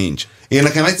képzelni, hogy nincs. Én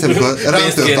nekem egyszer, amikor rám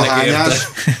tört a hányás...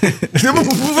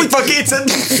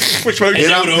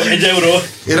 Egy euró.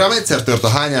 Én rám egyszer tört a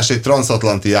hányás egy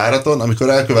transatlanti járaton, amikor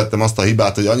elkövettem azt a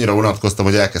hibát, hogy annyira unatkoztam,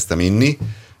 hogy elkezdtem inni,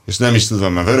 és nem is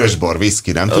tudom, mert vörösbor,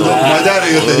 whisky, nem tudom. Majd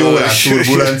erre jött egy órás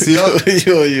turbulencia,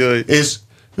 és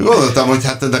gondoltam, hogy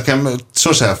hát nekem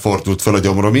sosem fordult fel a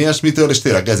gyomrom ilyesmitől, és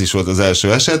tényleg ez is volt az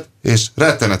első eset, és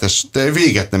rettenetes,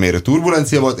 véget nem érő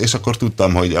turbulencia volt, és akkor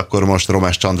tudtam, hogy akkor most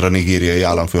Romesh Chandra nigériai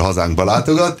államfő hazánkba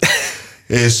látogat,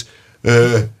 és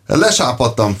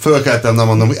lesápadtam, fölkeltem, nem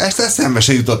mondom, hogy ezt eszembe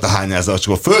se jutott a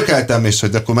hányázacskó. Fölkeltem, és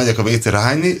hogy akkor megyek a WC-re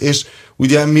hányni, és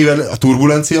ugye mivel a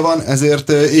turbulencia van, ezért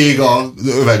ég a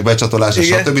öveg becsatolása,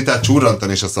 stb. Tehát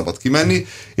csurrantani se szabad kimenni,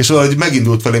 és valahogy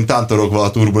megindult felém tántorogva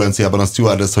a turbulenciában a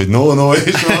stewardess, hogy no,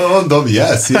 és mondom,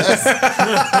 yes.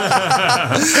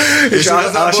 És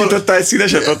ásítottál egy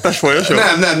színeset ott a folyosón?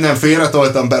 Nem,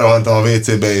 félretoltam, berohantam a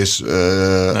WC-be, és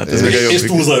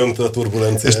túlzajongtam a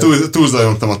turbulenciát. És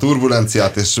túlzajongtam a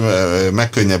turbulenciát, és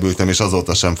megkönnyebbültem, és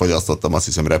azóta sem fogyasztottam, azt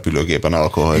hiszem, repülőgépen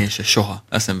alkoholt. Én se soha,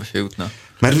 eszembe se jutna.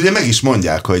 Mert ugye meg is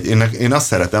mondják, hogy én azt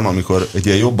szeretem, amikor egy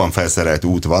ilyen jobban felszerelt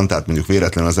út van, tehát mondjuk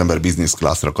véletlenül az ember business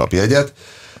classra kap jegyet,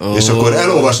 és akkor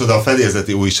elolvasod a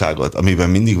fedélzeti újságot, amiben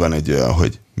mindig van egy olyan,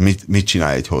 hogy mit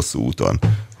csinálj egy hosszú úton.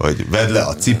 Hogy vedd le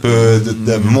a cipőd,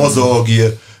 de mozogj,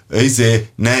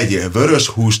 ne egyél vörös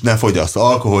húst, ne fogyasz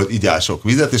alkoholt, igyál sok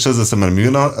vizet, és ezzel szemben mi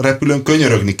jön a repülőn,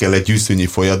 könyörögni kell egy gyűszűnyi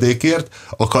folyadékért,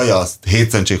 a kaja azt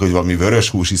hétszentség, hogy valami vörös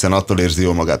hús, hiszen attól érzi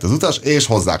jól magát az utas, és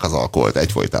hozzák az alkoholt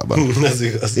egyfolytában. Ez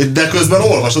igaz. De közben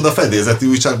olvasod a fedélzeti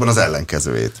újságban az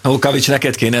ellenkezőjét. Kavics,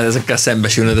 neked kéne ezekkel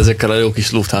szembesülnöd, ezekkel a jó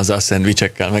kis Lufthansa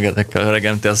szendvicsekkel, meg ezekkel a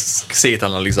reggelente, azt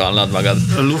szétanalizálnád magad.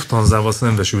 Lufthansa-val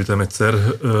szembesültem egyszer,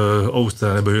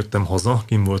 Ausztráliába jöttem haza,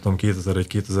 kim voltam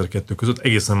 2001-2002 között,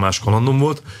 egészen más kalandom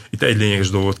volt. Itt egy lényeges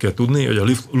dolgot kell tudni, hogy a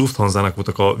Lufthansa-nak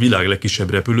voltak a világ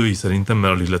legkisebb repülői szerintem,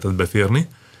 mert alig lehetett beférni,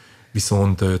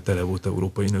 viszont tele volt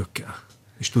európai nőkkel.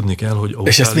 És tudni kell, hogy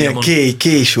és ezt milyen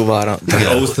késúvára.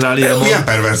 Ausztráliában... Milyen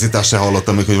perverzitásra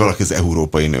hallottam, hogy valaki az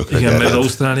európai nőkre igen, gerjed. mert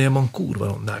Ausztráliában kurva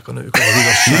rondák a nők, az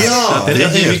igazság. Ja,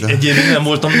 egy évig nem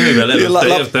voltam nővel előtte,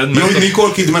 érted? Jó,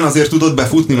 Nicole Kidman azért tudott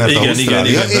befutni, mert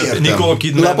Ausztrália. Igen. Nicole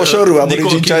Kidman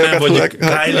vagy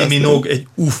Kylie Minogue egy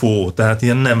UFO, tehát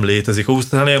ilyen nem létezik.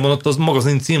 Ausztráliában ott az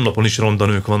magazin címlapon is ronda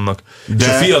nők vannak.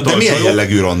 De milyen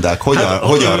jellegű rondák?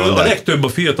 Hogyan rondák? A legtöbb a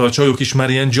fiatal csajok is már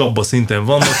ilyen dzsabba szinten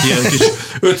vannak, ilyen kis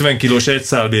 50 kilós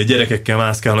egyszálbél gyerekekkel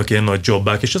mászkálnak ilyen nagy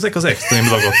jobbák, és ezek az extrém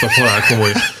ragadtak, halál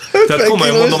komoly. Tehát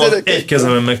komolyan mondom, egy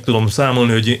kezemen meg tudom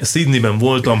számolni, hogy Sydneyben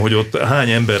voltam, hogy ott hány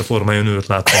emberformájú nőt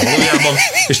láttam valójában,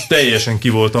 és teljesen ki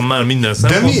voltam már minden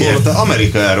szempontból. De miért?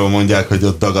 Amerikáról mondják, hogy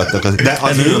ott dagadtak. De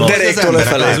az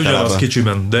ez ugyanaz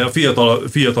kicsiben, de a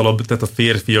fiatalabb, tehát a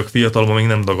férfiak fiatalban még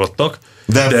nem dagadtak.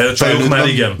 De a csajok már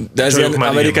igen. De ez ilyen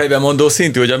amerikai bemondó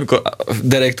szintű, hogy amikor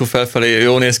direktú felfelé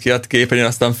jól néz ki a képernyőn,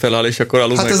 aztán feláll, és akkor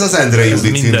alul hát ez az Endre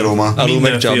Judit szindróma.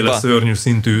 Mindenféle szörnyű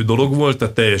szintű dolog volt,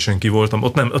 tehát teljesen ki voltam.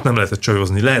 Ott nem lehetett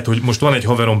csajozni. Lehet, hogy most van egy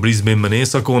haverom Brisbane-ben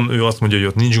éjszakon, ő azt mondja, hogy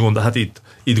ott nincs gond, de hát itt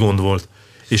gond volt.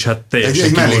 És hát teljesen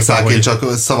egy mellékszálként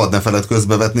csak szabad ne feled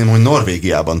közbevetném, hogy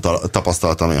Norvégiában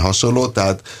tapasztaltam én hasonlót,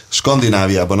 tehát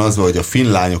Skandináviában az volt, hogy a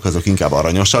finn lányok azok inkább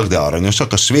aranyosak, de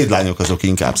aranyosak, a svéd lányok azok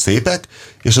inkább szépek,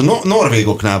 és a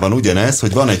norvégoknál van ugyanez,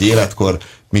 hogy van egy életkor,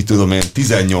 mit tudom én,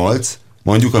 18,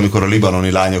 mondjuk, amikor a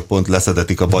libanoni lányok pont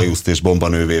leszedetik a bajuszt és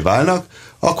bombanővé válnak,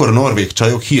 akkor a norvég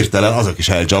csajok hirtelen azok is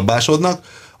eldzsabbásodnak,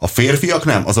 a férfiak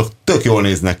nem, azok tök jól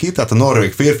néznek ki, tehát a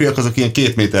norvég férfiak azok ilyen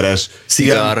 2 méteres...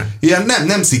 Szikár. Ilyen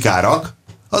nem szikárak,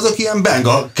 azok ilyen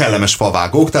benga kellemes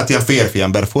favágók, tehát ilyen férfi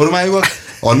ember formájúak,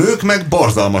 a nők meg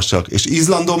borzalmasak, és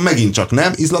Izlandon megint csak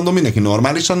nem, Izlandon mindenki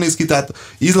normálisan néz ki, tehát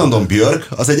Izlandon Björk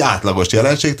az egy átlagos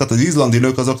jelenség, tehát az izlandi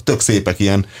nők azok tök szépek,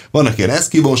 ilyen, vannak ilyen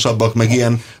eszkimósabbak, meg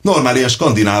ilyen normál, ilyen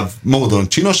skandináv módon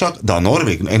csinosak, de a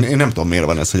norvég, én nem tudom miért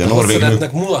van ez, hogy a norvég nők...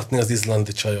 Szeretnek mulatni az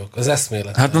izlandi csajok, az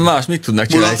eszmélet. Hát más, mit tudnak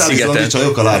csinálni egy szigeten? Izlandi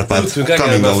csajok a Lárpád,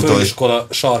 coming out-tól. A főiskola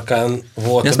sarkán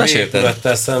volt a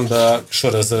B-épülettel szembe a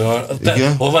söröző.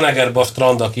 Hol van Egerbe a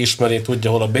strand, aki ismeri,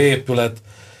 tudja, hol a B-épület.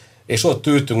 és ott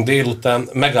ültünk délután,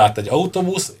 megállt egy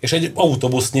autóbusz, és egy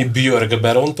autóbusznyi Björk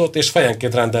berontott, és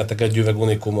fejenként rendeltek egy üveg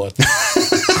Unikumot.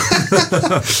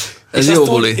 Ez jó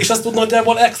buli. És azt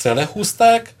nagyjából extra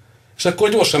lehúzták, és akkor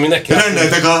gyorsan mi neki...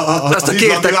 Rendeltek az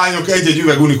izlandi lányok egy-egy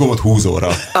üveg Unikumot 20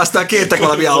 óra. Aztán kértek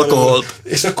valami alkoholt.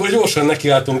 És akkor gyorsan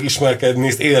nekiálltunk ismerkedni,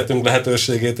 és életünk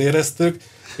lehetőségét éreztük,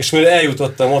 és mire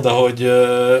eljutottam oda, hogy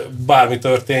bármi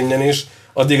történjen is,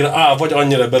 addigra vagy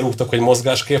annyira berúgtak, hogy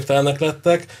mozgásképtelenek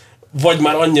lettek, vagy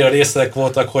már annyira részek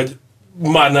voltak, hogy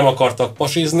már nem akartak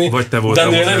pasizni, vagy te de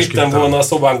ennél nem vittem volna, a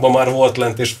szobánkban már volt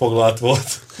lent és foglalt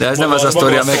volt. De ez nem az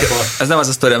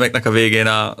a sztori, amiknek a végén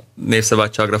a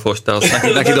Népszabadságra fosta,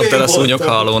 azt neki dobtad a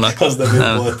szúnyoghálónak. Az nem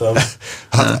én voltam.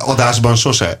 Hát adásban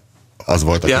sose az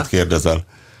volt, akit kérdezel.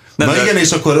 Na igen,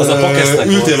 és akkor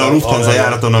ültél a Lufthansa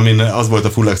járaton, amin az volt a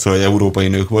full extra, hogy európai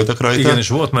nők voltak rajta. Igen, és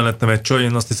volt mellettem egy csaj,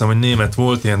 én azt hiszem, hogy német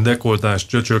volt, ilyen dekoltás,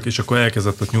 csöcsök, és akkor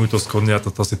elkezdett ott nyújtózkodni, hát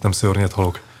azt hittem szörnyet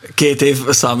halok. 2 év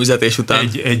számüzetés után.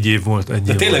 Egy év volt.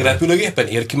 De tényleg repülőgépen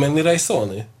ér ki menni rá és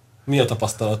szólni? Mi a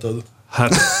tapasztalatod?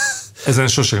 Hát ezen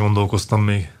sose gondolkoztam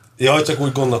még. Ja, csak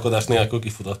úgy gondolkodás nélkül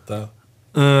kifutottál.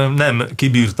 Nem,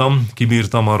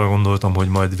 kibírtam, arra gondoltam, hogy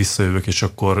majd visszajövök, és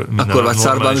akkor minden akkor vagy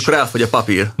szárba, amikor elfogy a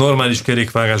papír. Normális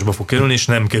kerékvágásba fog kerülni, és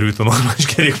nem került a normális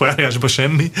kerékvágásba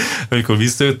semmi. Amikor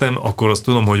visszajöttem, akkor azt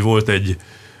tudom, hogy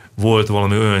volt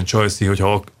valami olyan csajszi, hogy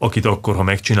akit akkor, ha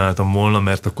megcsináltam volna,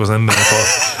 mert akkor az embernek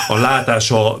a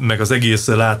látása, meg az egész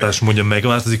látásmódja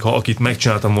megváltozik, ha akit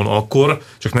megcsináltam volna akkor,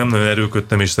 csak nem nagyon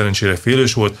erőködtem, és szerencsére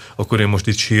félős volt, akkor én most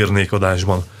itt sírnék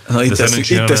adásban. Itt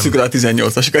tesszük rá a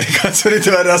 18-as karikát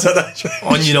szerintem erre az adásra.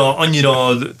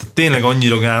 Tényleg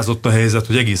annyira gázott a helyzet,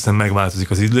 hogy egészen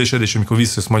megváltozik az ízlésed, és amikor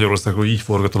visszajössz Magyarországra, hogy így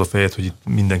forgatod a fejed, hogy itt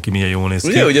mindenki milyen jól néz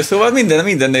ki. Ugye, szóval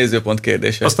minden nézőpont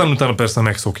kérdése. Aztán utána persze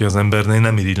megszokja az ember, de én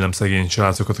nem irigylem szegény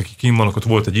srácokat, akik kim vannak. Ott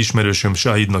volt egy ismerősöm,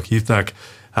 Shahidnak hívták,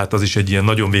 hát az is egy ilyen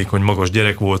nagyon vékony, magas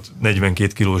gyerek volt,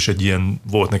 42 kilós,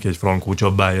 volt neki egy frankó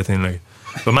csapbája tényleg.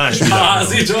 A más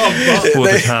házi csapba!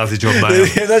 Volt egy házi csapbája.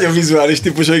 Nagyon vizuális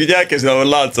típus, hogy így elkezdem, hogy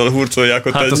látszol, hurcolják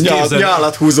ott hát egy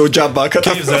nyálat húzó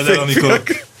dzsabbákat. Képzeld el, amikor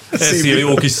eszi a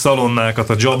jó kis szalonnákat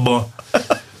a dzsabba,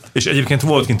 és egyébként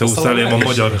volt kint Ausztráliában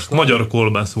magyar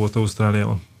kolbász volt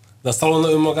Ausztráliában. De a szalonna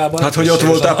önmagában... Hát, hogy ott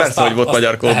voltál, persze, hogy volt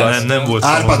magyar kolbász. Nem volt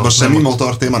Árpádban semmi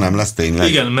motortéma nem lesz tényleg.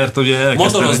 Igen, mert ugye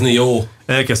motorozni jó.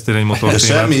 Elkezdtél egy motortémát.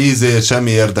 Semmi ízét,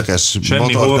 semmi érdekes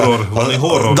semmi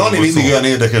horror. Dani mindig olyan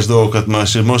érdekes dolgokat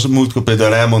most múltkor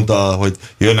például elmondta, hogy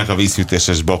jönnek a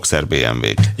vízhűtéses boxer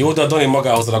BMW-k. Jó, de a Dani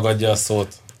magához ragadja a szót.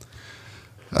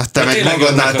 Hát te meg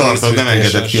magadnál tartod, nem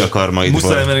engedett ki a karmaidból.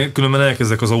 Muszáj, mert különben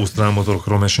elkezdek az ausztrál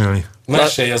motorokról mesélni.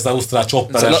 Mesélj az ausztrál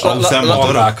csopperes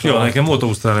motorok. Nekem volt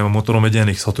Ausztráliában motorom, egy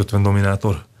NX650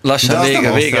 dominátor. Lassan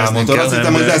végeznünk kell. Azt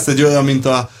hittem, hogy lesz egy olyan, mint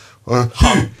a...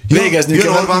 Végeznünk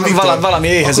kell, valami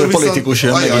éhező politikus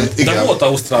jön megint. De volt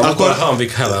ausztrál motor, a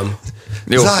Hanvik Helem.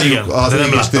 Jó, zárjuk az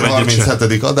Égéstér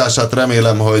 37. adását,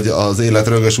 remélem, hogy az élet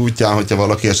rögös útján, hogyha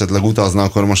valaki esetleg utazna,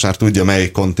 akkor most már tudja,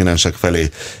 mely kontinensek felé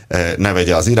ne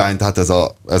vegye az irányt, hát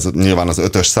ez nyilván az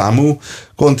 5-ös számú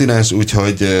kontinens,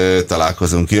 úgyhogy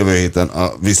találkozunk jövő héten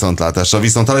a viszontlátásra.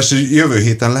 Viszontlátásra jövő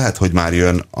héten lehet, hogy már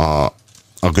jön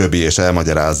a Göbi és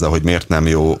elmagyarázza, hogy miért nem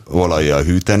jó olajjal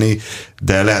hűteni,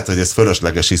 de lehet, hogy ez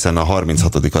fölösleges, hiszen a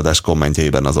 36. adás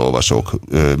kommentjeiben az olvasók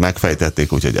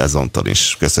megfejtették, úgyhogy ezonton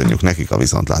is köszönjük nekik a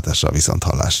viszontlátásra, a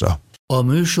viszonthallásra. A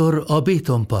műsor a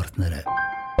Béton partnere.